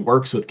and he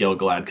works with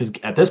Gilgalad because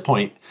at this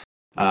point,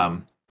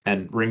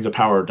 and Rings of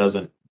Power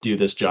doesn't do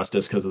this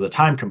justice because of the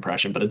time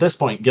compression, but at this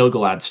point,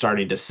 Gilgalad's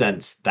starting to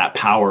sense that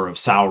power of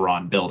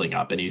Sauron building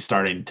up, and he's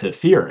starting to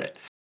fear it.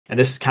 And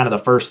this is kind of the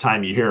first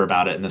time you hear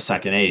about it in the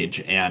Second Age,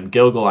 and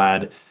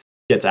Gilgalad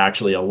gets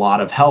actually a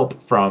lot of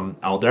help from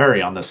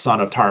Aldarion, the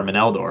son of Tar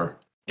Meneldor.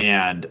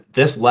 And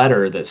this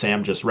letter that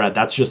Sam just read,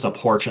 that's just a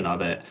portion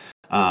of it.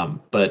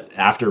 But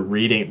after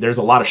reading, there's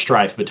a lot of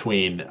strife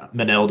between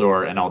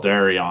Meneldor and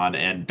Aldarion,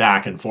 and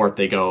back and forth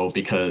they go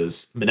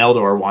because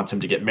Meneldor wants him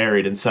to get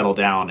married and settle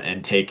down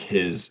and take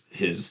his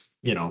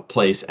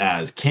place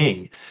as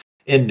king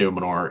in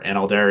Numenor, and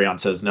Aldarion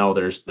says no.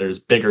 There's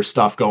bigger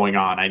stuff going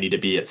on. I need to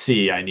be at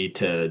sea. I need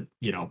to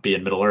be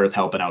in Middle Earth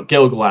helping out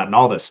Gilgalad and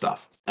all this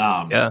stuff.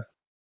 So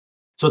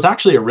it's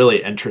actually a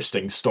really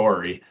interesting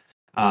story.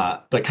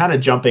 But kind of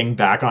jumping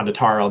back onto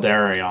Tar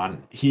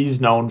Aldarion, he's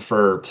known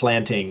for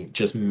planting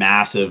just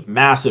massive,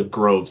 massive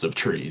groves of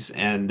trees.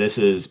 And this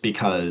is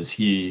because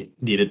he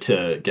needed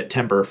to get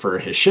timber for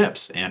his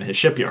ships and his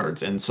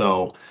shipyards. And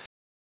so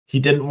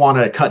he didn't want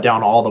to cut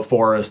down all the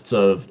forests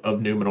of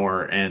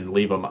Numenor and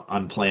leave them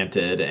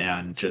unplanted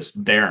and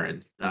just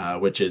barren,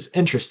 which is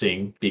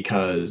interesting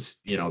because,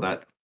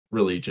 that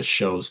really just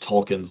shows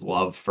Tolkien's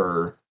love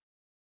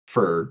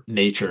for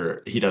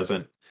nature. He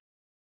doesn't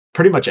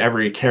pretty much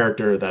every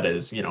character that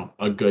is,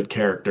 a good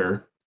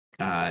character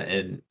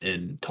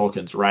in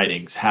Tolkien's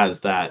writings has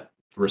that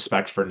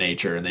respect for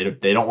nature, and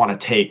they don't want to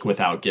take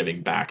without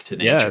giving back to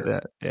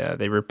nature.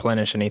 They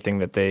replenish anything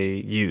that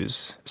they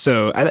use.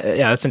 So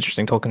that's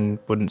interesting. Tolkien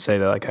wouldn't say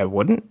that like I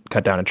wouldn't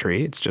cut down a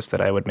tree. It's just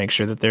that I would make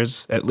sure that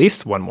there's at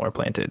least one more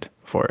planted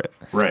for it.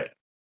 Right.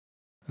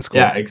 That's cool.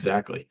 Yeah,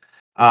 exactly.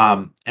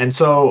 And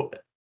so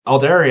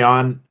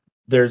Aldarion,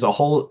 there's a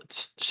whole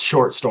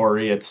short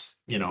story. It's,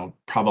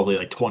 probably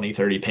like 20,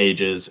 30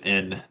 pages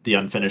in the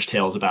Unfinished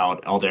Tales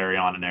about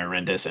Aldarion and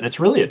Erindis. And it's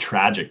really a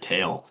tragic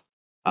tale.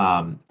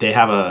 They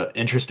have a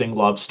interesting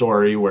love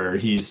story where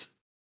he's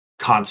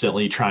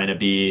constantly trying to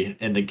be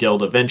in the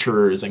Guild of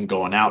Venturers and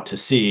going out to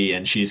sea.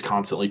 And she's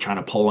constantly trying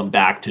to pull him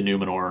back to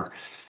Numenor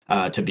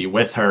to be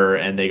with her.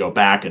 And they go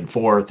back and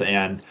forth.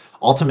 And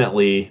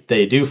ultimately,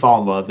 they do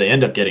fall in love. They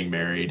end up getting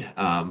married.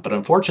 But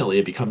unfortunately,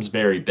 it becomes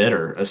very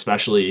bitter,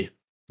 especially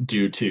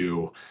due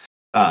to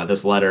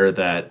this letter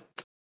that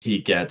he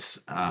gets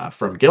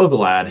from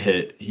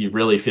Gilgalad. He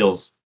really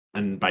feels,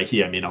 and by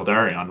he I mean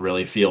Aldarion,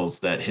 really feels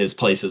that his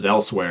place is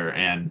elsewhere,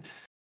 and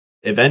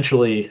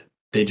eventually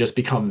they just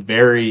become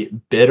very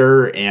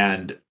bitter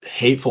and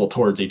hateful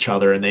towards each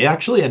other, and they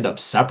actually end up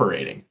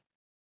separating.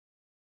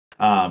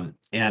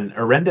 And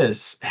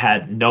Arendis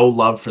had no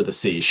love for the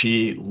sea.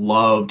 She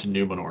loved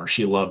Numenor.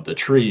 She loved the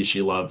trees.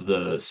 She loved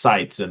the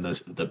sights and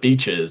the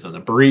beaches and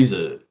the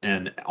breezes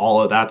and all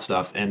of that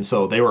stuff. And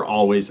so they were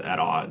always at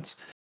odds.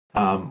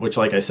 Which,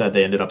 like I said,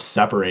 they ended up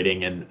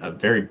separating in a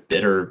very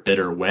bitter,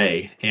 bitter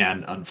way.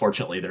 And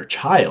unfortunately, their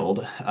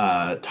child,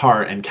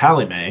 Tar and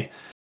Kalime,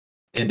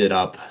 ended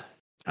up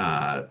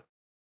uh,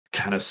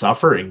 kind of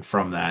suffering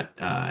from that.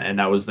 And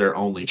that was their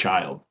only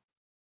child.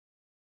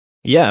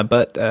 Yeah,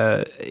 but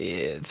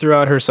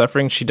throughout her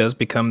suffering, she does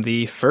become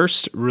the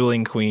first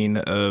ruling queen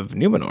of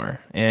Numenor,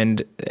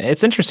 and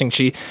it's interesting.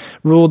 She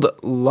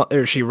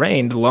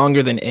reigned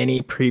longer than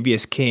any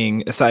previous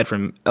king, aside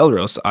from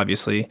Elros,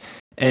 obviously,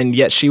 and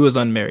yet she was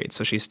unmarried,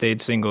 so she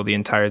stayed single the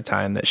entire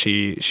time that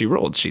she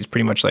ruled. She's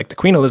pretty much like the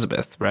Queen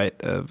Elizabeth, right,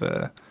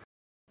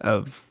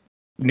 of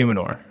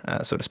Numenor,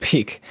 so to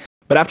speak.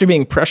 But after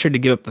being pressured to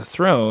give up the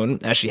throne,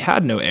 as she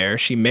had no heir,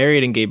 she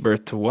married and gave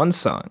birth to one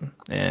son.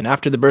 And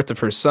after the birth of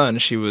her son,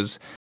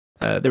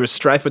 there was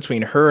strife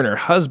between her and her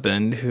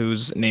husband,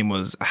 whose name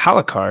was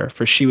Halakar,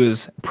 for she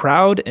was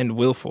proud and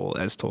willful,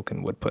 as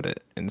Tolkien would put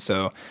it. And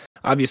so,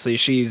 obviously,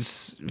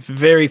 she's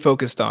very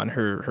focused on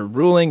her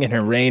ruling and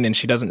her reign, and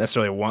she doesn't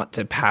necessarily want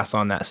to pass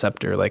on that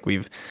scepter like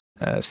we've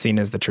seen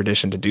as the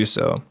tradition to do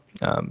so.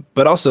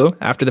 But also,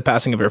 after the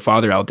passing of her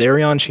father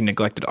Aldarion, she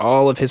neglected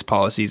all of his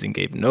policies and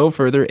gave no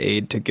further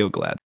aid to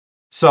Gil-galad.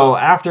 So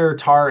after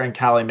Tar and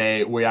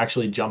Kalime, we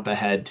actually jump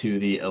ahead to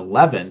the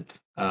 11th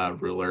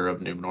ruler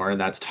of Numenor, and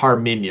that's Tar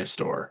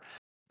Minastor.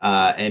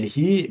 And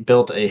he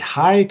built a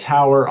high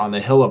tower on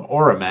the hill of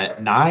Oramet,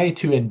 nigh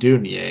to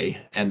Endunye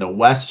and the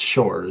west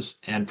shores,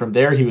 and from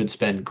there he would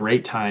spend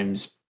great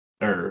periods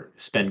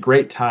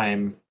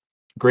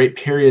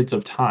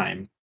of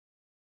time.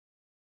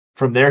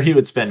 From there, he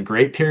would spend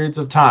great periods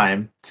of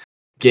time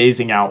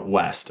gazing out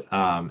west,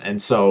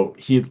 and so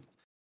he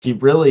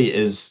really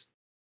is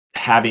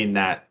having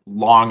that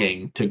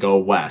longing to go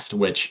west.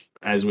 Which,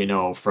 as we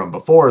know from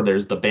before,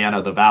 there's the ban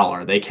of the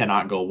Valar. They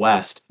cannot go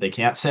west. They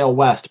can't sail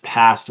west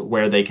past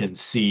where they can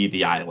see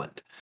the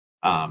island.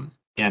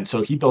 And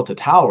so he built a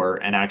tower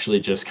and actually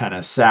just kind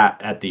of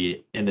sat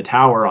in the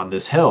tower on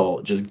this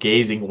hill, just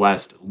gazing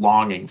west,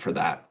 longing for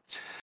that.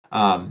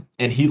 And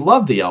he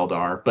loved the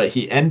Eldar, but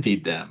he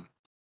envied them.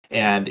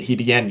 And he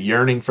began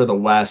yearning for the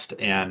West,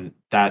 and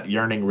that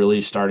yearning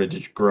really started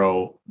to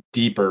grow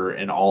deeper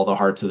in all the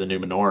hearts of the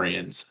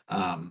Numenorians.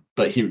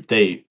 But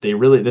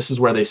this is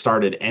where they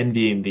started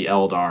envying the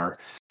Eldar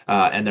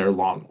and their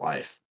long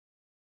life.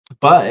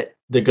 But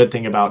the good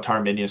thing about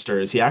Tar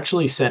Minastor is he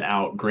actually sent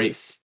out great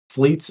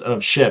fleets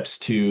of ships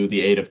to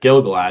the aid of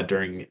Gil-galad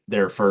during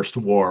their first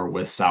war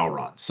with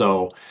Sauron.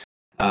 So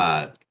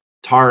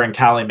Tar and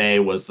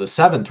Kalime was the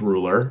 7th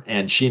ruler,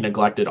 and she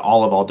neglected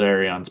all of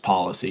Aldarion's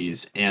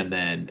policies. And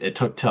then it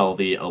took till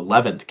the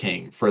 11th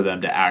king for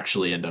them to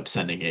actually end up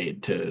sending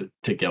aid to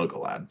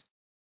Gil-galad.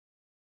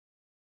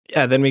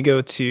 Yeah, then we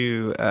go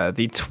to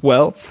the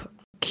 12th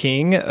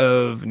king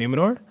of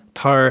Numenor,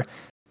 Tar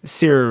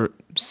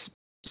Ciryatan.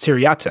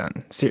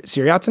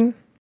 Ciryatan?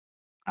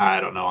 I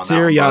don't know on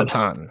Ciryatan.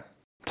 that one.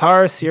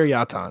 Tar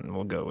Ciryatan,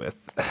 we'll go with,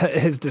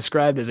 is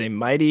described as a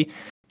mighty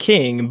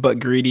king, but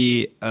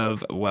greedy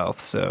of wealth.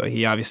 So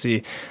he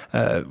obviously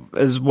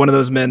is one of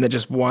those men that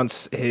just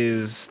wants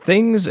his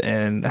things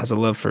and has a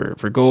love for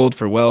gold,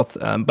 for wealth,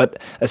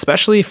 but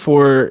especially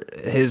for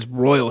his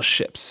royal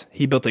ships.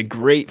 He built a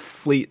great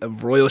fleet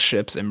of royal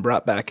ships and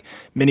brought back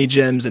many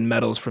gems and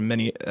metals from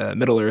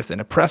Middle Earth and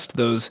oppressed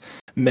those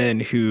men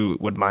who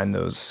would mine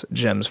those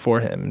gems for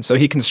him. And so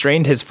he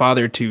constrained his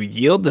father to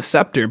yield the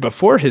scepter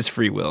before his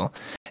free will.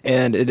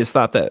 And it is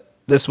thought that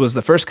this was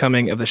the first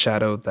coming of the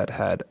shadow that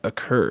had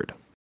occurred.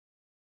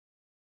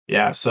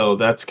 Yeah, so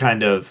that's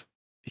kind of,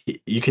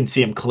 you can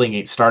see him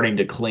starting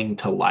to cling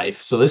to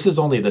life. So this is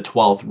only the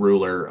 12th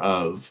ruler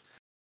of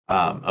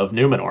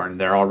Numenor, and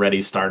they're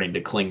already starting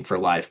to cling for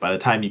life. By the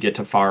time you get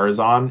to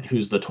Pharazôn,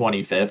 who's the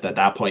 25th, at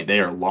that point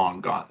they are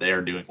long gone. They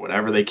are doing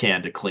whatever they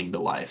can to cling to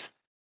life.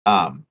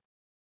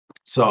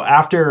 So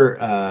after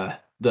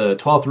the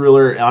 12th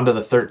ruler, onto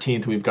the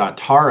 13th, we've got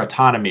Tar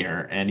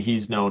Atanamir, and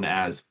he's known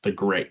as the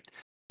Great.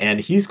 And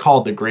he's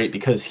called the Great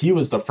because he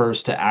was the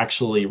first to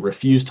actually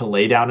refuse to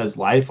lay down his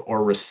life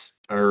or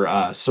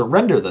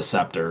surrender the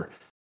scepter,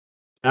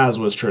 as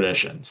was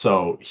tradition.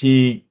 So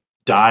he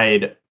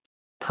died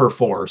per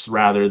force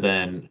rather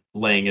than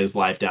laying his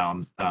life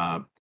down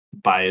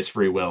by his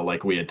free will,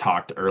 like we had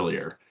talked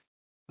earlier.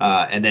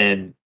 And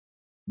then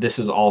this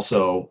is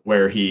also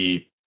where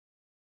he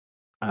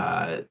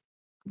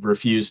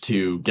refused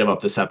to give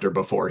up the scepter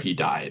before he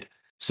died.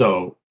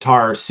 So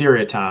Tar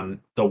Ciryatan,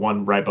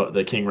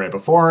 the king right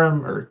before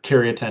him, or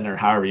Ciryatan, or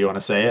however you want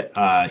to say it,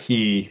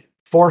 he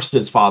forced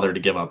his father to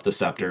give up the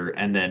scepter,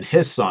 and then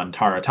his son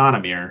Tar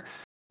Atanamir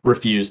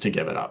refused to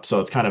give it up.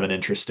 So it's kind of an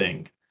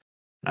interesting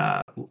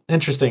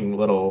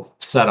little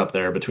setup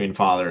there between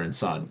father and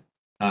son.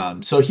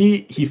 So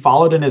he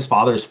followed in his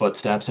father's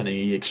footsteps, and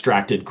he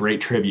extracted great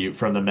tribute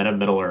from the men of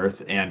Middle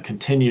Earth and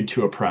continued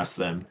to oppress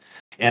them.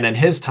 And in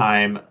his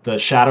time, the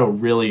shadow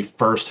really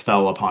first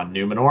fell upon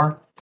Numenor.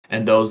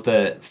 and those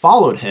that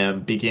followed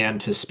him began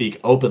to speak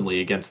openly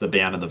against the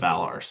ban of the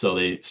Valar. So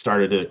they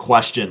started to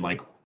question,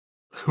 like,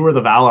 who are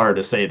the Valar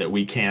to say that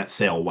we can't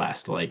sail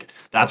west? Like,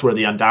 that's where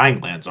the Undying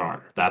Lands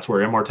are. That's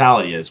where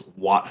immortality is.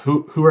 What?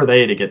 Who are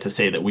they to get to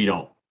say that we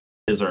don't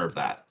deserve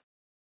that?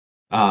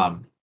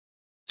 Um,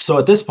 so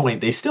at this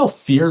point, they still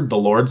feared the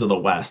Lords of the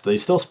West. They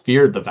still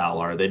feared the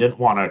Valar. They didn't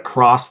want to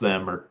cross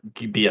them or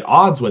be at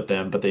odds with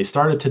them, but they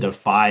started to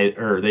defy,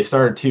 or they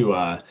started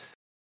to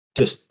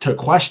just to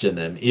question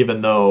them, even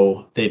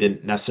though they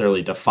didn't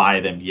necessarily defy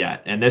them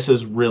yet. And this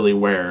is really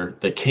where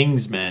the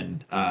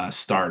Kingsmen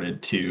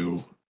started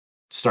to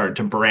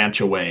branch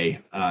away,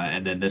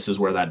 and then this is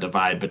where that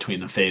divide between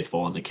the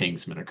faithful and the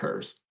Kingsmen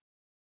occurs.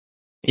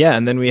 Yeah,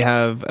 and then we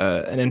have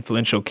an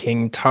influential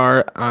king,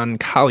 Tar on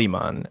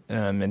Kaliman,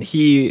 and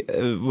he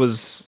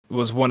was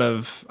one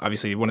of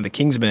obviously one of the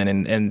Kingsmen,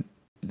 and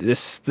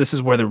this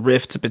is where the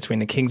rift between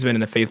the Kingsmen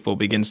and the faithful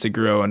begins to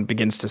grow and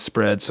begins to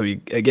spread. So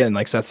again,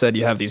 like Seth said,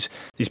 you have these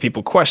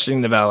people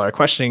questioning the Valar,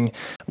 questioning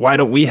why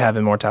don't we have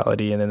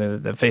immortality, and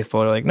then the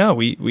faithful are like, no,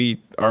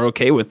 we are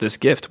okay with this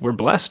gift. We're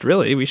blessed,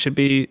 really. We should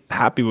be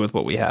happy with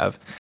what we have.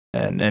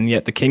 And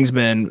yet the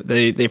Kingsmen,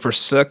 they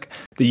forsook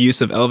the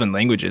use of elven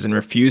languages and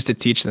refused to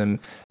teach them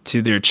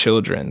to their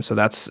children. So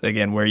that's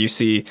again where you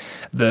see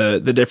the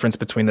difference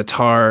between the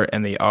Tar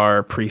and the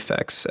R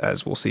prefix,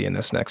 as we'll see in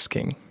this next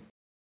king.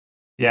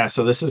 Yeah,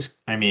 so this is,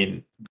 I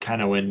mean,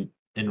 kind of when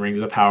in Rings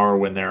of Power,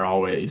 when they're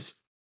always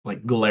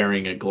like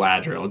glaring at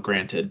Galadriel.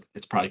 Granted,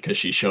 it's probably because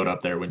she showed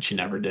up there when she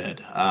never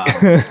did.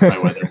 That's probably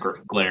why they're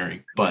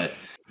glaring. But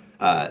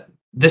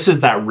this is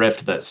that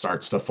rift that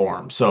starts to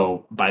form.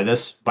 So by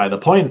the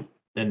point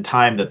in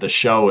time that the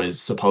show is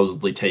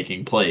supposedly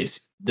taking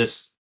place,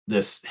 this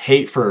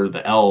hate for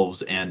the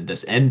elves and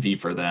this envy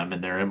for them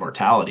and their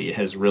immortality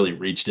has really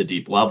reached a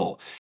deep level,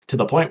 to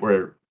the point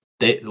where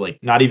they, like,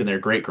 not even their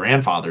great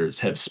grandfathers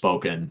have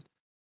spoken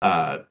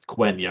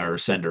Quenya or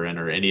Sindarin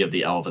or any of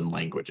the elven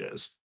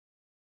languages.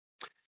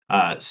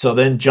 So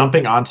then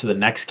jumping on to the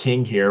next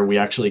king here, we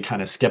actually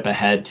kind of skip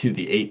ahead to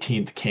the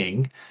 18th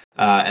king,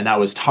 and that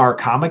was Tar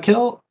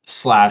Kamakil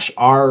 /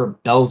 R.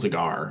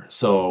 Belzegar.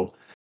 So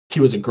he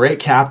was a great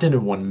captain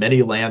and won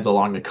many lands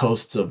along the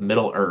coasts of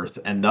Middle Earth,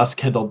 and thus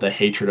kindled the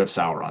hatred of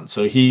Sauron.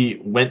 So he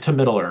went to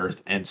Middle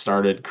Earth and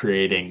started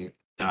creating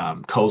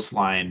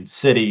coastline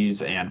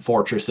cities and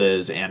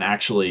fortresses, and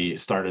actually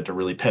started to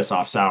really piss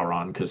off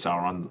Sauron, because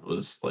Sauron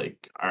was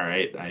like, all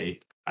right,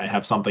 I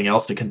have something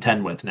else to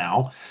contend with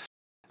now.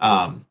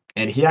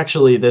 And he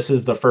actually, this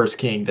is the first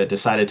king that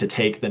decided to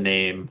take the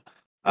name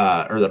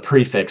or the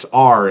prefix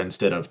R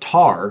instead of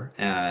Tar,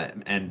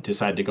 and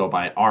decided to go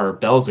by R.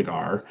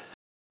 Belzegar.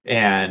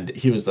 And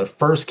he was the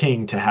first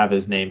king to have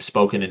his name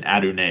spoken in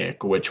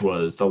Adunaic, which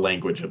was the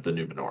language of the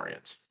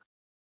Numenorians.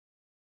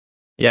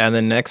 Yeah, and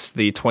then next,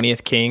 the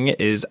 20th king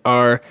is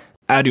R.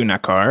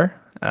 Adunakar,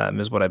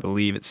 is what I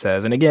believe it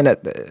says. And again,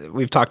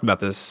 we've talked about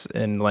this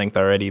in length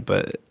already,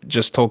 but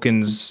just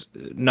Tolkien's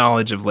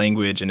knowledge of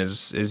language and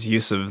his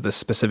use of the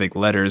specific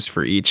letters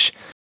for each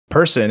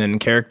person and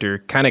character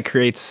kind of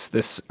creates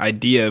this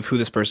idea of who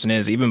this person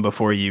is, even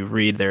before you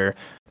read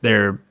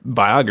their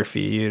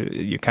biography.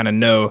 You kind of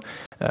know,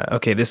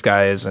 okay, this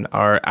guy is an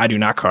R.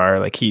 Adunakar,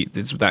 like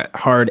it's that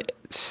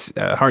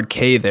hard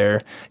K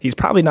there. He's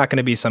probably not going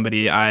to be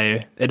somebody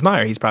I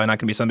admire. He's probably not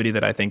going to be somebody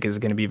that I think is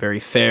going to be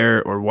very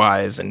fair or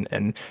wise.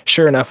 And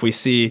sure enough, we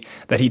see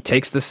that he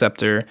takes the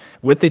scepter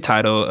with the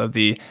title of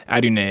the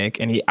Adunaic,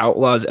 and he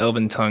outlaws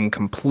Elven tongue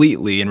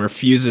completely and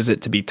refuses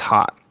it to be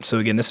taught. So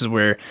again, this is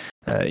where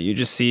you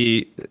just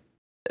see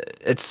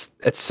it's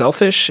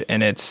selfish,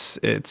 and it's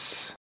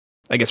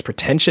I guess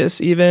pretentious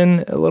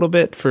even a little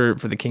bit for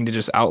the king to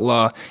just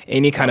outlaw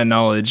any kind of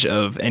knowledge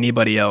of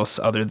anybody else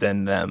other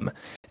than them.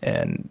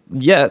 And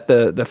yet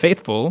the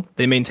faithful,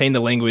 they maintained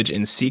the language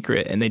in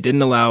secret, and they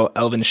didn't allow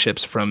elven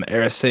ships from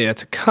Erisea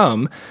to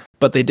come,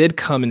 but they did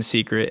come in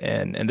secret,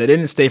 and they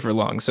didn't stay for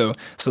long. So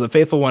the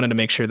faithful wanted to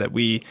make sure that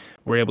we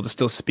were able to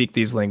still speak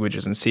these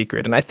languages in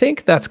secret. And I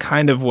think that's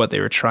kind of what they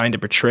were trying to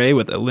portray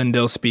with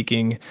Elendil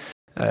speaking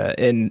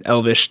in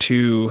Elvish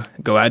to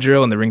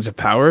Galadriel in the Rings of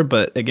Power.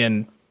 But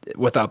again,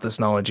 without this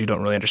knowledge, you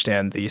don't really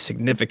understand the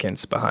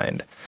significance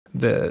behind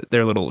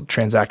their little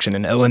transaction,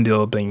 and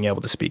Elendil being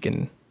able to speak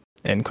in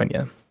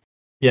Quenya.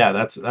 Yeah,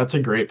 that's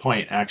a great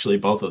point. Actually,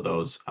 both of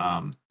those.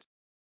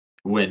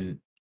 When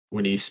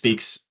he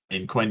speaks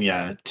in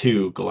Quenya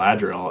to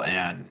Galadriel,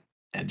 and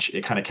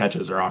it kind of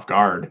catches her off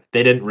guard,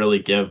 they didn't really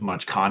give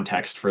much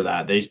context for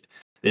that. They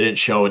didn't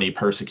show any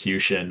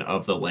persecution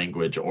of the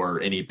language or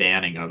any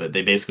banning of it.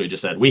 They basically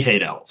just said, we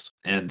hate elves,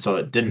 and so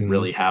it didn't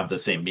really have the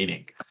same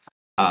meaning.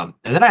 And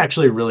then I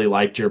actually really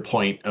liked your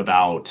point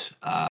about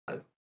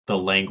the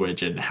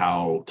language and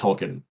how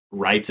Tolkien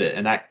writes it,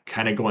 and that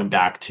kind of going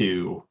back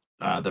to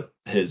the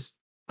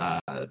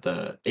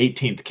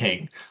 18th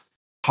king,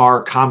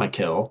 Tar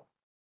Kamakil.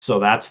 So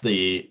that's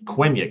the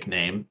Quenya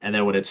name, and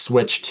then when it's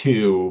switched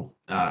to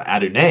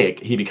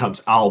Adunaic, he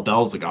becomes Al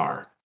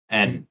Belzegar,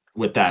 and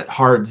with that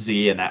hard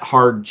Z and that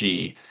hard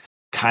G,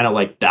 kind of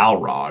like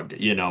Balrog, or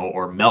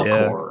Yeah.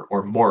 Melkor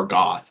or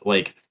Morgoth.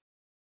 Like,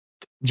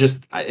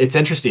 just it's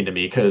interesting to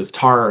me because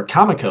Tar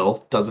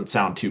Kamikil doesn't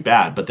sound too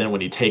bad, but then when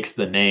he takes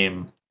the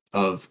name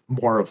of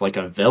more of like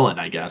a villain,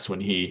 I guess,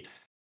 when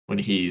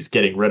he's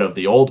getting rid of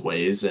the old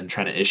ways and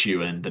trying to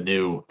issue in the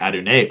new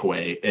Adunaic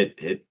way,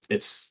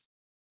 it's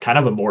kind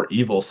of a more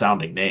evil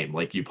sounding name,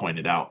 like you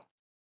pointed out.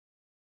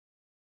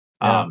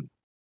 Yeah. Um,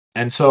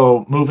 and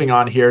so moving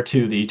on here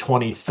to the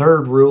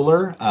 23rd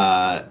ruler,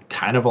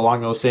 kind of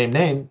along those same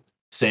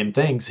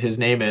things. His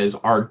name is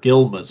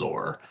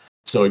Argilmazor.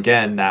 So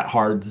again, that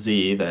hard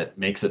Z that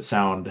makes it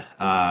sound,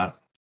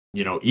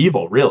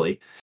 evil, really.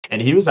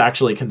 And he was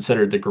actually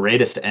considered the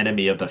greatest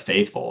enemy of the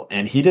faithful,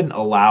 and he didn't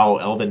allow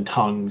elven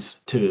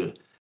tongues to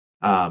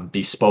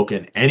be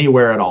spoken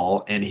anywhere at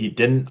all, and he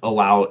didn't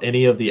allow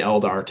any of the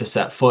Eldar to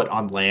set foot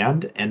on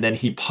land. And then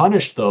he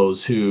punished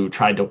those who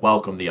tried to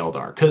welcome the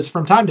Eldar, because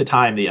from time to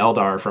time, the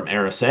Eldar from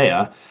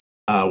Erisea,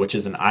 which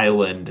is an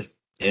island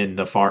in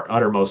the far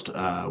uttermost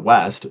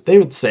west, they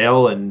would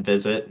sail and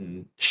visit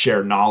and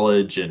share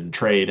knowledge and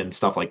trade and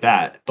stuff like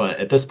that. But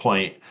at this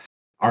point,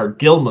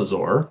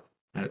 Argilmazor,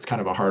 it's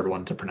kind of a hard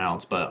one to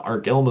pronounce, but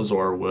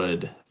Argilmazor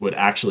would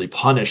actually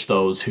punish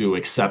those who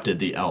accepted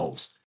the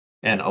elves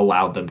and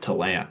allowed them to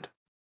land.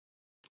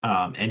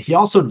 And he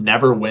also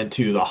never went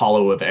to the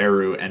Hollow of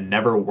Eru and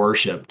never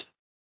worshipped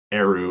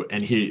Eru,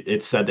 and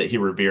it's said that he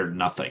revered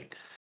nothing.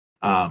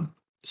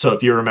 So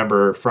if you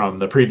remember from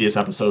the previous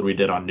episode we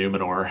did on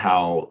Numenor,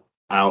 how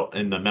out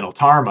in the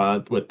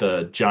Meneltarma with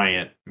the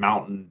giant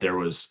mountain, there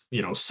was,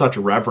 such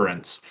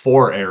reverence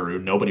for Eru,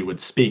 nobody would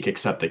speak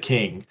except the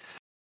king,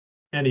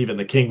 and even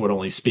the king would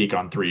only speak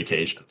on 3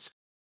 occasions.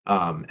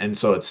 And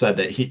so it said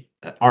that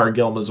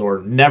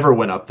Argilmazor never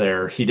went up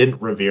there. He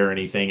didn't revere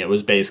anything. It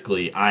was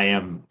basically, I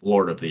am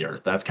Lord of the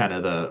Earth. That's kind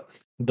of the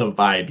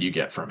vibe you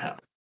get from him.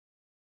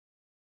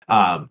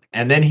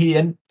 And then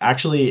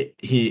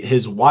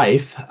his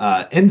wife,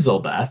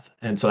 Inzelbeth,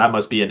 and so that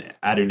must be an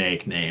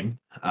Adunaic name.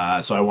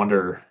 So I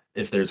wonder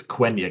if there's a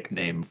Quenya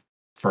name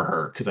for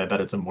her, because I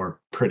bet it's a more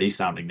pretty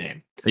sounding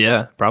name.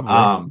 Yeah,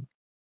 probably.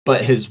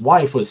 But his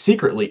wife was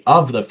secretly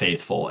of the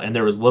faithful, and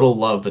there was little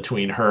love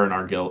between her and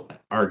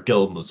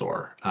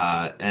Argilmazor.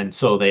 And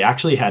so they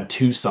actually had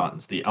 2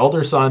 sons. The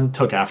elder son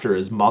took after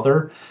his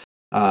mother,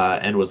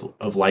 and was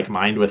of like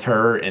mind with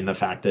her in the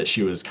fact that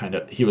he was kind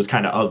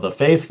of the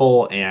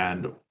faithful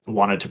and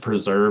wanted to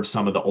preserve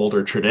some of the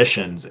older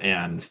traditions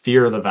and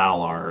fear the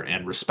Valar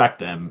and respect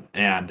them.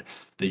 And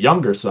the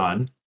younger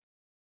son,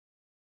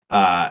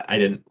 I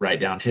didn't write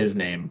down his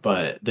name,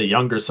 but the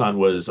younger son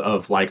was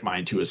of like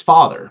mind to his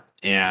father.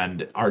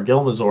 And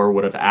Argilmazor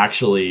would have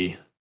actually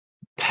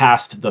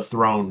passed the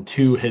throne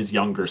to his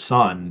younger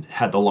son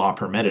had the law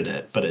permitted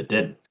it, but it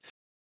didn't.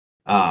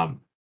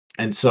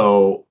 And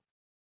so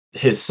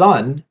his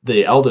son,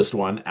 the eldest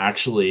one,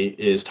 actually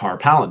is Tar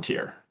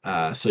Palantir.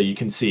 So you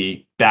can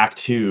see back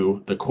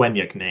to the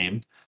Quenya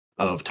name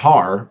of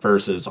Tar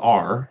versus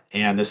R,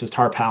 and this is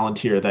Tar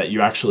Palantir that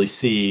you actually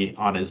see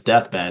on his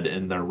deathbed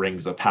in the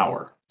Rings of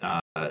Power.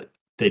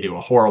 They do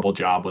a horrible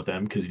job with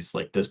him because he's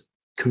like this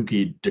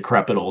kooky,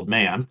 decrepit old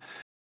man.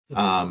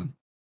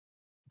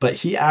 But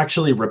he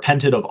actually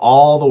repented of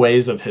all the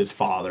ways of his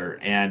father,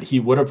 and he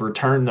would have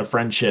returned the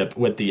friendship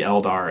with the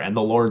Eldar and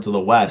the Lords of the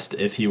West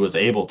if he was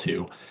able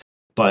to.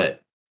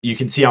 But you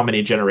can see how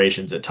many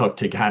generations it took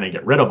to kind of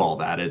get rid of all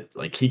that. It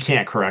like he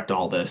can't correct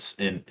all this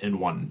in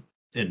one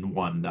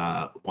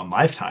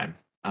lifetime.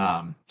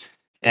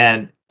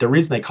 And the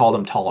reason they called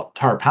him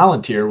Tar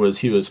Palantir was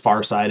he was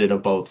farsighted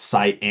of both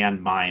sight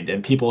and mind,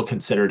 and people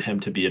considered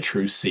him to be a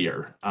true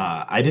seer.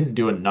 I didn't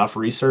do enough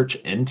research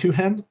into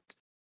him,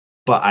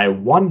 but I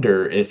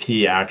wonder if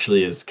he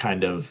actually is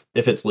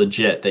if it's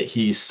legit that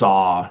he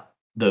saw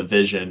the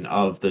vision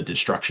of the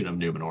destruction of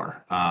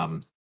Numenor.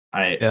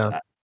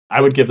 I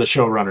would give the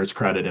showrunners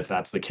credit if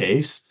that's the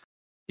case,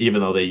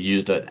 even though they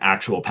used an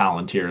actual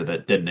Palantir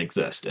that didn't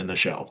exist in the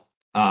show.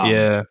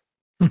 Yeah.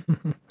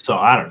 So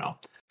I don't know.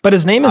 But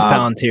his name is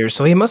Palantir,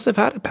 so he must have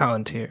had a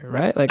Palantir,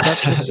 right? Like that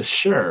just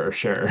sure.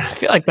 I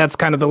feel like that's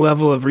kind of the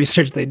level of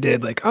research they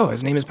did. Like, oh,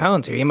 his name is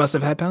Palantir. He must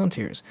have had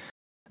Palantirs.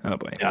 Oh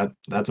boy. Yeah,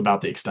 that's about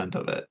the extent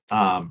of it.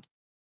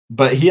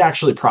 But he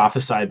actually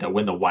prophesied that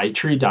when the White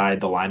Tree died,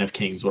 the line of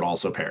kings would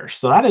also perish.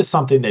 So that is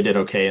something they did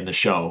okay in the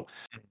show,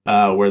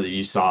 where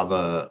you saw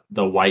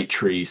the White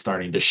Tree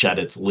starting to shed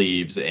its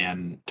leaves,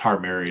 and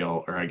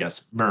Muriel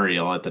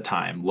at the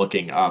time,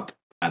 looking up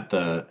at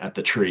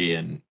the tree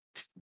and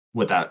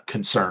with that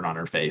concern on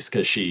her face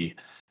because she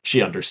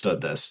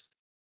understood this.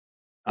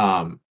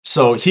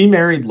 So he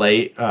married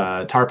late.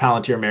 Tar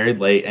Palantir married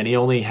late, and he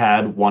only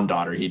had one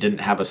daughter. He didn't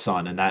have a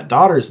son, and that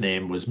daughter's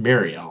name was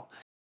Muriel.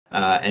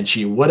 And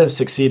she would have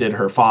succeeded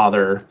her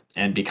father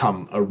and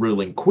become a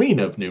ruling queen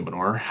of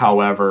Numenor.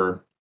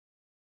 However,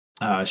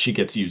 she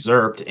gets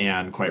usurped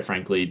and, quite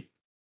frankly,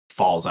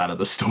 falls out of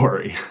the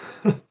story.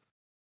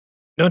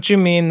 Don't you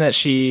mean that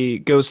she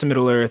goes to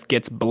Middle Earth,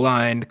 gets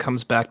blind,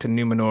 comes back to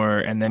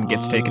Numenor, and then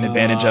gets taken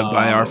advantage of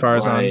by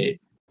Ar-Pharazôn?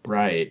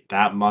 Right.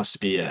 That must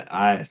be it.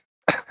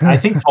 I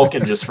think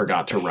Tolkien just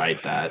forgot to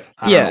write that.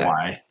 I don't know Yeah,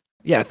 why.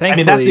 yeah. I mean, that's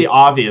the Thankfully,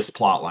 obvious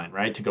plot line,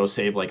 right? To go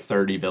save like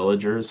 30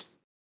 villagers.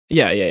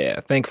 yeah.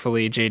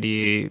 Thankfully,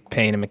 JD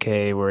Payne and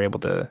McKay were able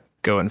to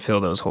go and fill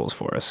those holes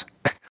for us.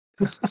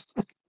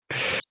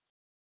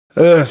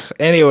 Ugh,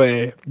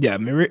 anyway, yeah,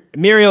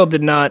 Muriel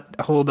did not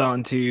hold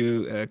on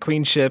to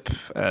queenship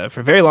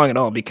for very long at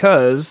all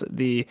because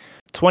the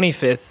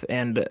 25th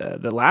and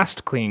the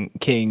last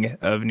king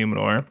of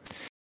Numenor,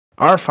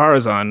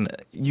 Ar-Pharazôn,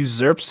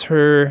 usurps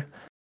her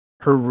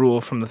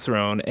rule from the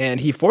throne, and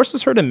he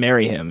forces her to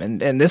marry him.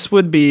 And this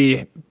would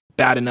be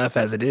bad enough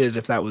as it is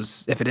if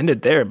it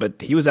ended there,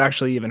 but he was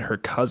actually even her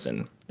cousin,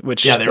 Yeah,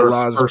 which they the were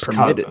laws first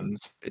permitted.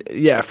 cousins.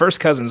 Yeah, first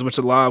cousins, which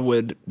the law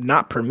would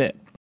not permit.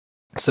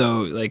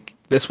 So like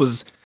this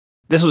was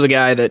a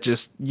guy that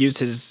just used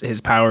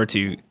his power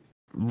to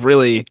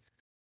really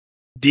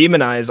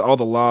demonize all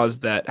the laws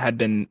that had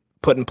been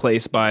put in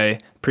place by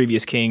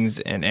previous kings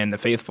and the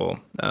faithful.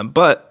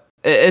 But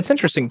it's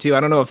interesting too.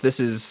 I don't know if this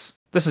is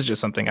just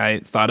something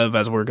I thought of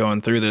as we're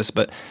going through this,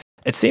 but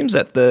it seems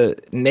that the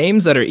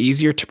names that are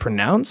easier to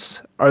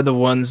pronounce are the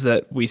ones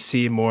that we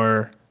see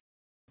more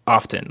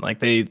often. Like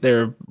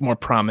they're more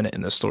prominent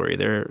in the story.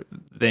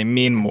 They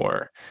mean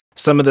more.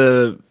 Some of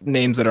the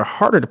names that are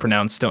harder to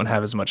pronounce don't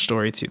have as much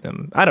story to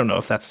them. I don't know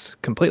if that's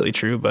completely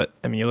true, but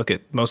I mean, you look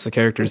at most of the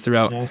characters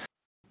throughout Yeah.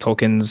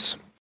 Tolkien's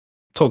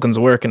Tolkien's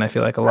work, and I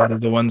feel like a lot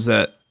of the ones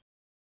that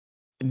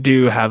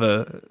do have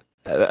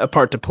a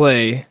part to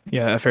play,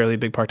 yeah, a fairly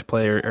big part to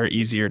play, are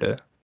easier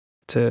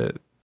to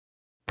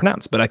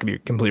pronounce. But I could be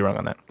completely wrong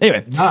on that.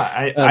 Anyway, No,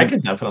 I um,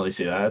 could definitely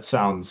see that. It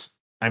sounds.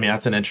 I mean,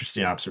 that's an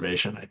interesting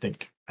observation. I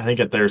think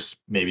that there's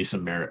maybe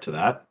some merit to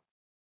that.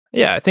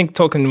 yeah, I think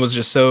Tolkien was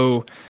just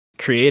so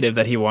creative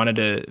that he wanted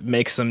to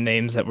make some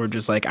names that were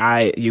just like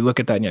you look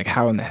at that and you're like,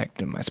 how in the heck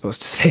am I supposed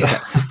to say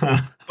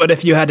that? But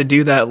if you had to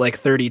do that like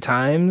 30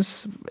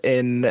 times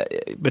in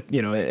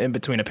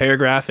between a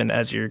paragraph and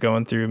as you're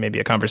going through maybe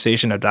a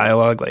conversation, a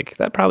dialogue, like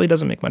that probably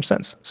doesn't make much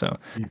sense. So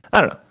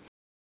I don't know,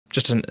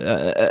 just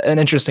an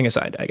interesting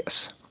aside, I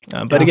guess.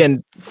 But Yeah.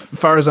 again,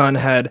 Farazan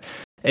had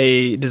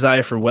a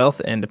desire for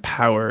wealth and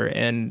power,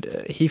 and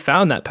he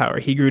found that power.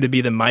 He grew to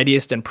be the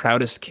mightiest and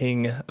proudest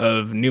king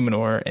of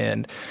Numenor,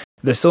 and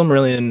the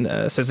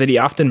Silmarillion says that he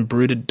often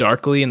brooded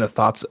darkly in the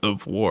thoughts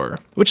of war,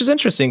 which is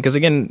interesting because,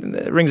 again,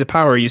 Rings of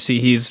Power, you see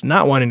he's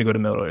not wanting to go to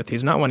Middle Earth.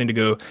 He's not wanting to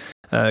go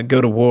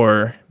to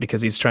war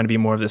because he's trying to be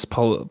more of this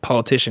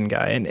politician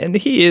guy, and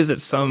he is at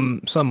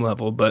some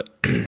level, but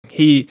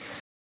he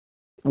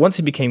once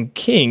he became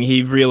king,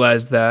 he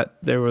realized that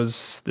there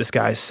was this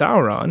guy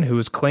Sauron who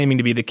was claiming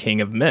to be the king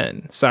of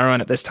men.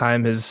 Sauron at this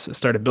time has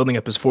started building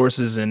up his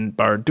forces in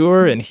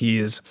Barad-dûr, and he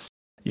is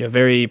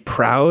very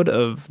proud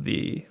of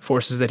the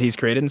forces that he's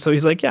created. And so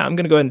he's like, yeah, I'm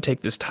going to go ahead and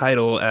take this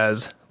title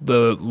as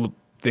the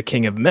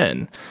king of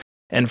men.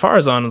 And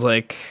Farazan is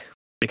like,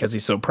 because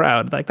he's so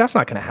proud, like that's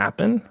not going to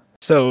happen.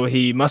 So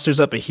he musters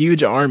up a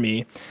huge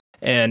army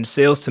and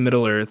sails to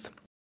Middle Earth.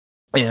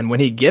 And when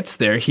he gets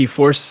there, he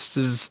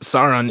forces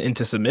Sauron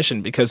into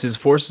submission because his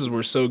forces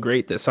were so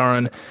great that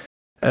Sauron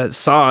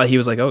saw. He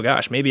was like, "Oh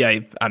gosh, maybe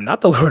I'm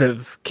not the Lord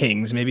of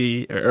Kings,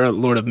 maybe or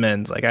Lord of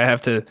Men's. Like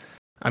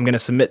I'm going to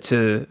submit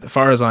to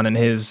Farazan and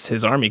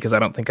his army because I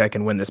don't think I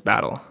can win this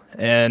battle."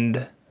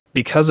 And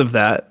because of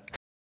that,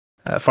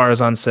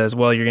 Farazan says,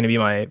 "Well, you're going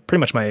to be pretty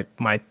much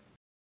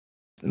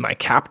my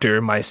captor,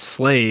 my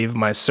slave,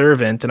 my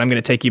servant, and I'm going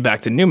to take you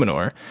back to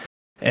Numenor."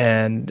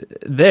 And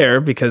there,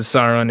 because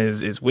Sauron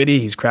is witty,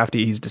 he's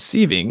crafty, he's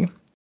deceiving,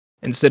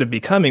 instead of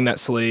becoming that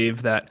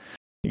slave, that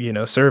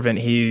servant,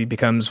 he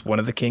becomes one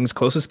of the king's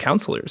closest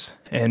counselors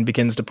and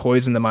begins to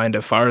poison the mind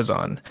of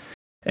Farazan.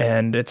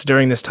 And it's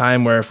during this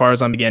time where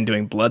Farazan began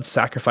doing blood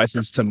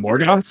sacrifices to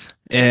Morgoth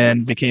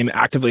and became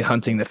actively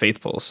hunting the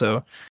faithful.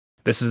 So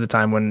this is the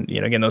time when,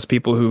 again,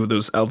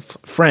 those elf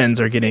friends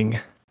are getting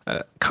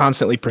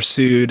constantly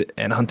pursued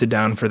and hunted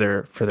down for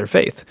their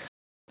faith.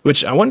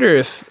 Which I wonder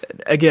if,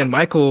 again,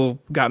 Michael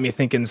got me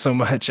thinking so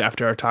much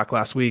after our talk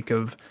last week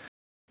of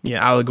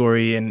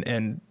allegory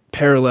and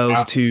parallels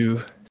Yeah.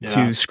 to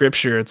Yeah.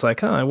 scripture. It's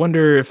like, I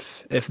wonder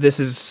if this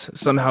is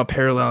somehow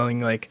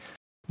paralleling like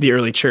the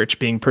early church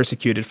being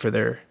persecuted for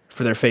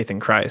their faith in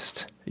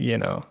Christ,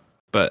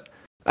 But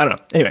I don't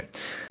know. Anyway,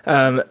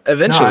 No,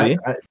 eventually,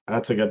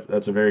 that's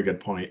a very good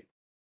point.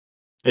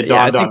 It yeah,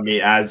 I dawned think on me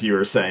as you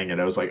were saying it.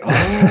 I was like,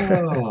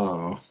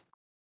 oh,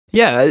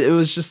 yeah, it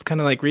was just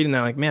kind of like reading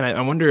that, like, man, I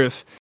wonder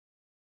if,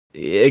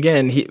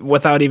 again, he,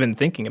 without even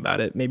thinking about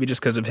it, maybe just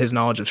because of his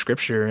knowledge of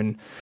scripture and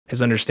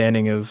his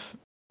understanding of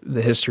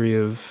the history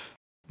of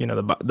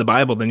the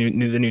Bible, the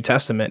New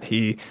Testament,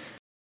 he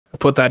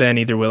put that in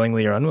either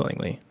willingly or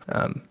unwillingly.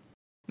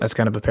 That's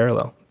kind of a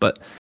parallel. But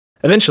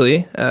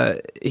eventually,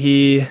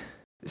 he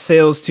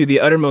sails to the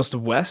uttermost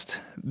west,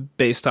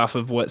 based off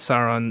of what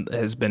Sauron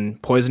has been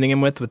poisoning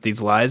him with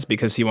these lies,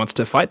 because he wants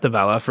to fight the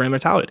Valar for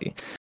immortality.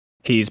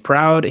 He's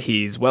proud,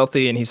 he's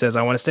wealthy, and he says,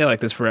 I want to stay like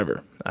this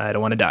forever. I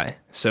don't want to die.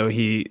 So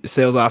he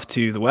sails off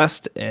to the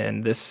west,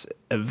 and this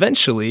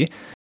eventually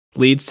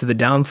leads to the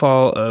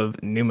downfall of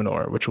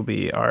Numenor, which will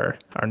be our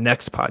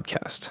next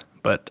podcast.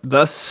 But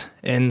thus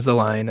ends the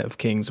line of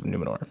kings of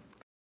Numenor.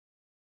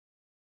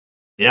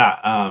 Yeah,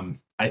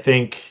 I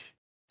think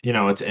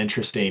it's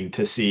interesting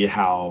to see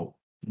how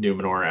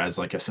Numenor as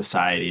like a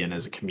society and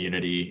as a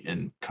community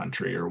and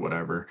country or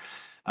whatever,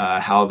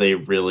 how they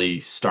really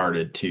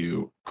started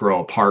to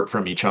grow apart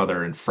from each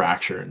other and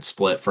fracture and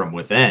split from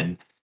within.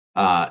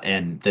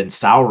 And then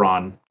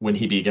Sauron, when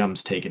he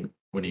becomes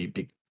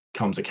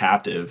a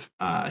captive,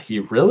 he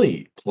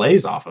really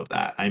plays off of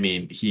that. I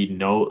mean,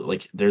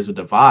 like there's a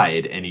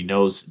divide, and he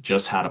knows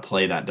just how to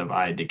play that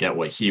divide to get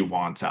what he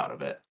wants out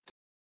of it.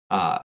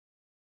 Uh,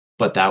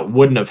 but that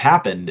wouldn't have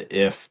happened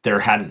if there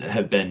hadn't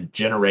have been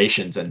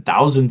generations and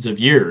thousands of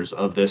years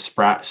of this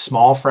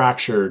small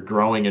fracture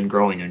growing and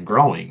growing and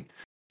growing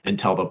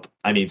until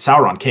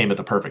Sauron came at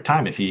the perfect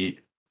time. If he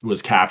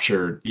was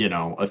captured,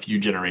 a few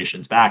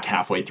generations back,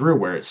 halfway through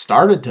where it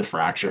started to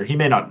fracture, he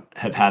may not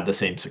have had the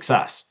same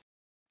success.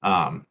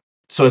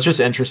 So it's just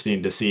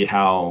interesting to see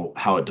how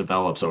it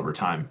develops over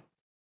time.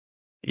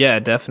 Yeah,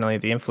 definitely.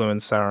 The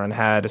influence Sauron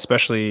had,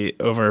 especially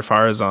over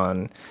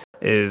Farazan,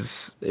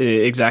 is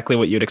exactly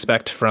what you'd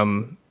expect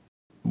from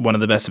one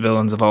of the best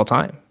villains of all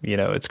time.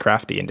 It's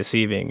crafty and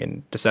deceiving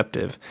and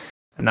deceptive.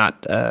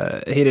 Not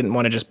he didn't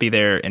want to just be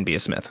there and be a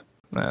smith,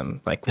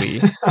 like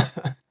we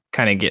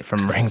kind of get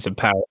from Rings of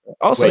Power.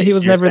 Also, Wait, he so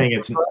was you're never.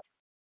 saying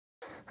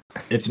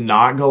it's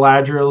not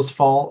Galadriel's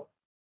fault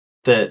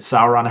that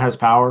Sauron has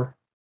power?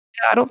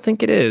 I don't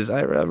think it is.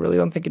 I really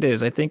don't think it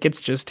is. I think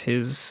it's just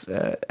his,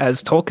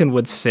 as Tolkien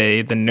would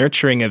say, the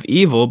nurturing of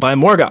evil by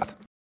Morgoth.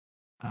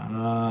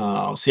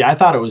 Oh, see, I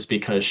thought it was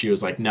because she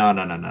was like, no,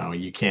 no, no, no,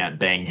 you can't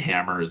bang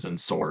hammers and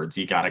swords.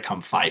 You got to come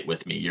fight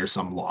with me. You're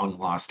some long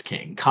lost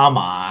king. Come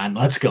on,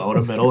 let's go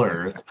to Middle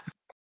Earth.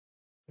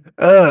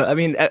 I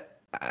mean,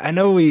 I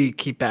know we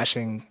keep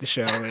bashing the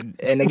show,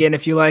 and again,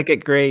 if you like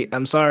it, great.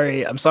 I'm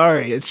sorry. I'm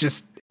sorry. It's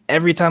just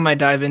every time I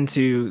dive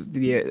into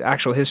the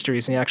actual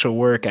histories and the actual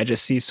work, I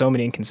just see so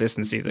many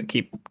inconsistencies that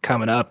keep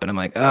coming up, and I'm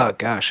like, oh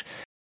gosh.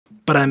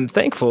 But I'm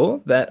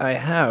thankful that I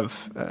have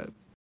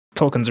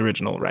Tolkien's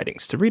original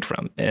writings to read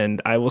from,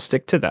 and I will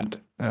stick to that.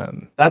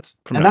 That's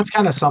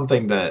kind of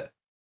something that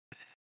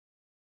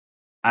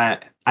I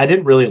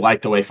didn't really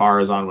like the way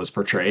Farazan was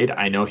portrayed.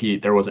 I know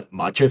there wasn't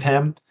much of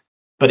him,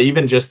 but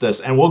even just this,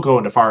 and we'll go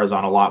into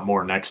Farazan a lot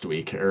more next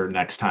week or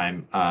next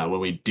time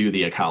when we do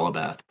the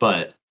Akalabeth.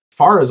 But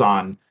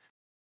Farazan,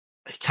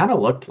 he kind of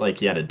looked like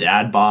he had a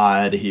dad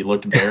bod. He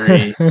looked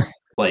very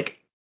like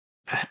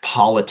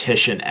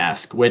politician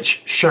esque,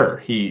 which sure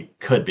he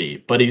could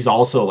be, but he's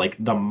also like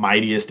the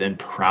mightiest and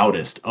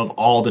proudest of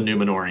all the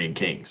Numenorian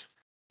kings.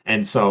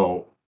 And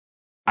so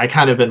I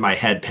kind of in my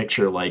head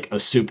picture like a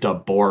souped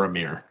up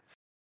Boromir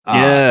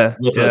Yeah,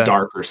 with a yeah.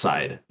 darker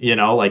side,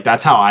 like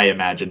that's how I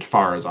imagined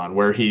Farazan,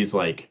 where he's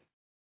like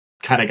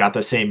kind of got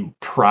the same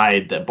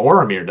pride that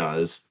Boromir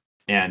does,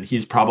 and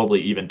he's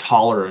probably even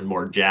taller and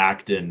more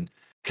jacked and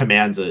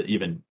commands a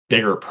even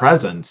bigger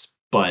presence,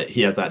 but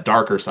he has that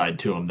darker side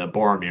to him that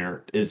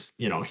Boromir is,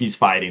 he's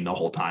fighting the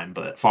whole time,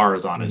 but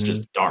Farazan is Mhm.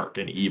 just dark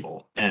and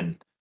evil. And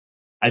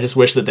I just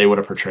wish that they would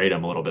have portrayed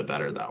him a little bit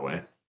better that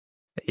way.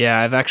 Yeah,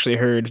 I've actually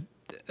heard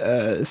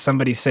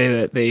somebody say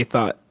that they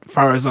thought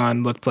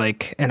Farazan looked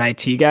like an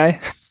IT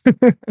guy.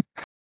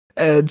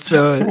 And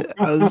so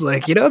I was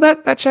like,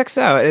 that checks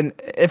out. And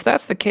if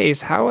that's the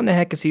case, how in the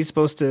heck is he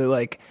supposed to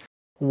like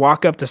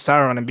walk up to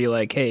Sauron and be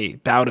like, "Hey,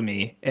 bow to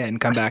me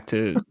and come back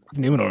to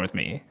Numenor with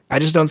me"? I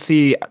just don't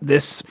see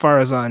this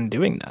Farazan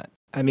doing that.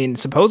 I mean,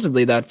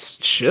 supposedly that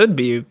should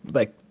be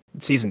like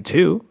season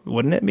 2,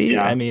 wouldn't it be?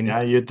 I Yeah, mean,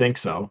 yeah, you'd think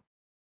so.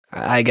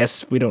 I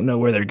guess we don't know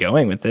where they're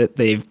going with it.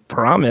 They've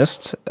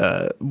promised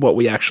what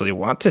we actually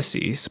want to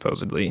see,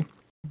 supposedly.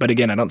 But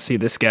again, I don't see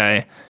this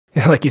guy,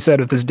 like you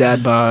said, with his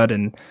dad bod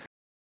and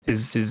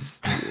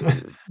his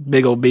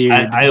big old beard,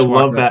 I just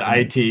love walking up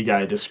that to him. IT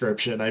guy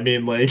description. I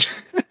mean, like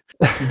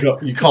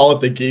you call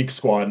it the Geek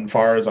Squad, and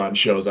Farazan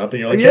shows up,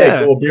 and you're like, "Hey,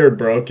 Yeah. cool beard,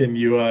 bro. Can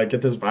you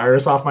get this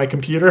virus off my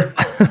computer?"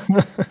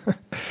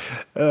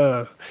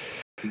 uh,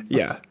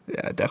 yeah,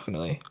 yeah,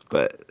 definitely.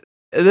 But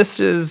this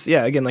is,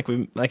 yeah, again, like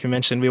we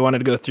mentioned, we wanted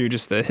to go through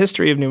just the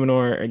history of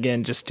Numenor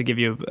again, just to give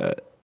you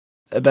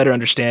a better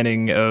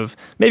understanding of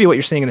maybe what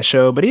you're seeing in the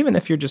show. But even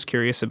if you're just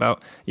curious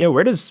about,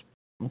 where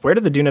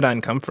did the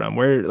Dunedain come from?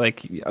 Where,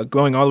 like,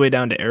 going all the way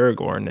down to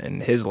Aragorn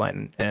and his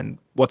line, and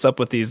what's up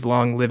with these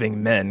long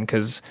living men?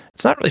 Because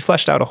it's not really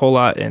fleshed out a whole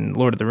lot in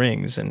Lord of the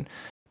Rings,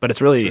 but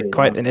it's really True.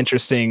 quite Yeah. an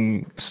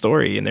interesting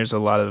story. And there's a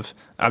lot of,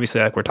 obviously,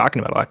 like we're talking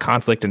about, a lot of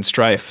conflict and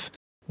strife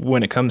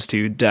when it comes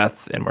to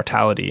death and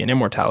mortality and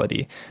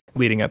immortality,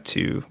 leading up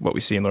to what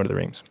we see in Lord of the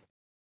Rings.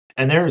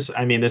 And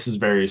I mean, this is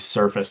very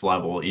surface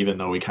level, even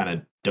though we kind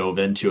of dove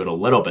into it a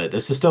little bit.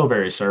 This is still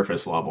very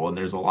surface level, and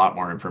there's a lot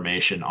more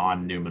information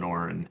on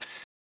Numenor,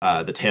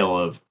 and the tale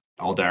of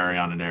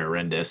Aldarion and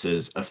Eärendis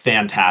is a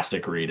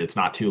fantastic read. It's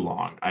not too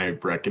long. I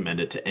recommend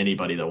it to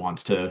anybody that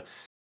wants to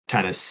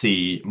kind of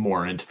see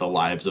more into the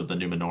lives of the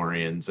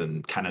Numenorians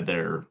and kind of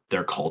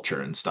their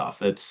culture and stuff.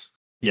 This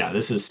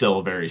is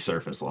still very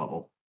surface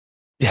level.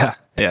 Yeah,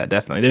 yeah,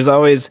 definitely. There's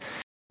always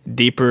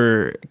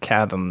deeper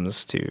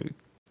caverns. There's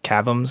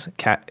Caverns,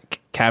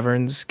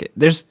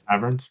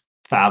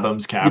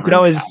 fathoms, you can caverns,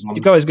 always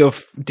chasms. go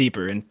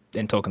deeper in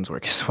Tolkien's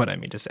work is what I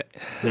mean to say.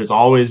 There's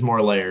always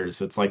more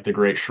layers. It's like the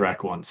great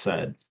Shrek once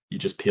said. You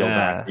just peel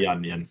back Uh, the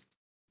onion.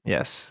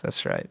 yes,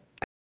 that's right.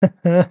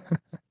 That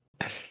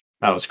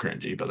was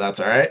cringy, but that's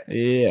all right.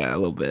 Yeah, a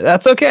little bit.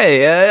 That's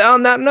okay.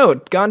 On that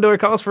note, Gondor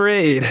calls for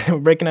aid. We're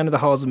breaking into the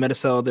halls of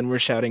Meduseld and we're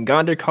shouting,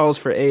 Gondor calls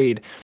for aid.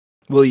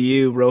 Will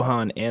you,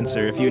 Rohan,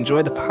 answer? If you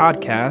enjoyed the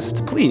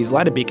podcast, please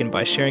light a beacon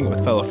by sharing it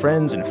with fellow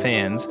friends and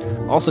fans.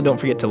 Also, don't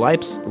forget to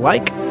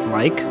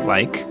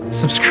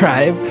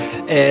subscribe,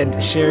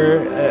 and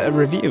share a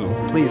review.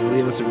 Please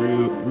leave us a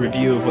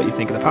review of what you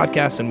think of the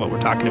podcast and what we're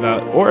talking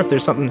about. Or if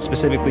there's something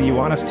specifically you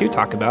want us to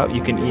talk about,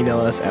 you can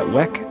email us at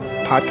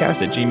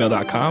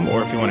wecpodcast@gmail.com.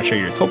 Or if you want to share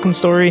your Tolkien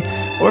story,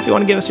 or if you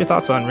want to give us your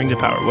thoughts on Rings of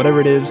Power,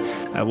 whatever it is,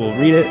 we'll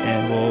read it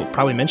and we'll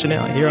probably mention it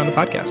here on the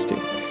podcast too.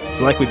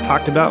 So like we've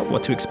talked about,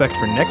 what to expect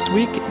for next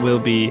week will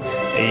be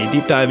a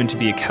deep dive into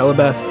the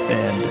Akelabeth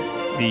and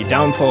the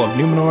downfall of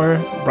Numenor,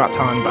 brought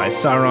on by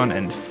Sauron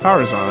and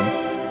Pharazôn.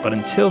 But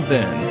until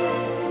then,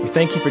 we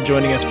thank you for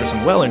joining us for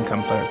some well-earned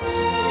comforts.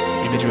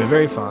 We bid you a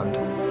very fond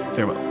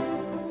farewell.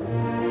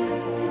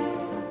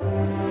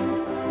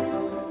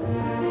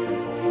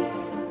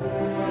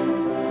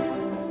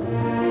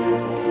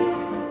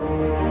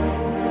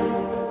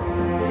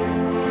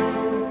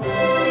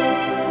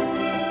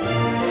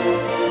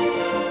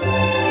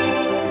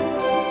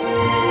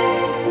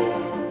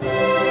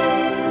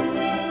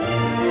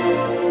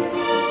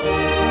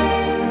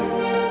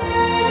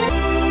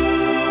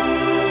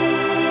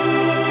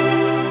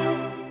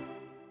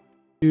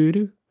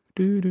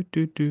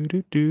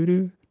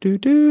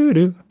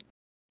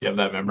 You have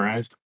that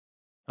memorized?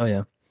 Oh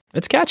yeah,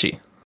 it's catchy.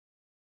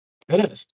 It is.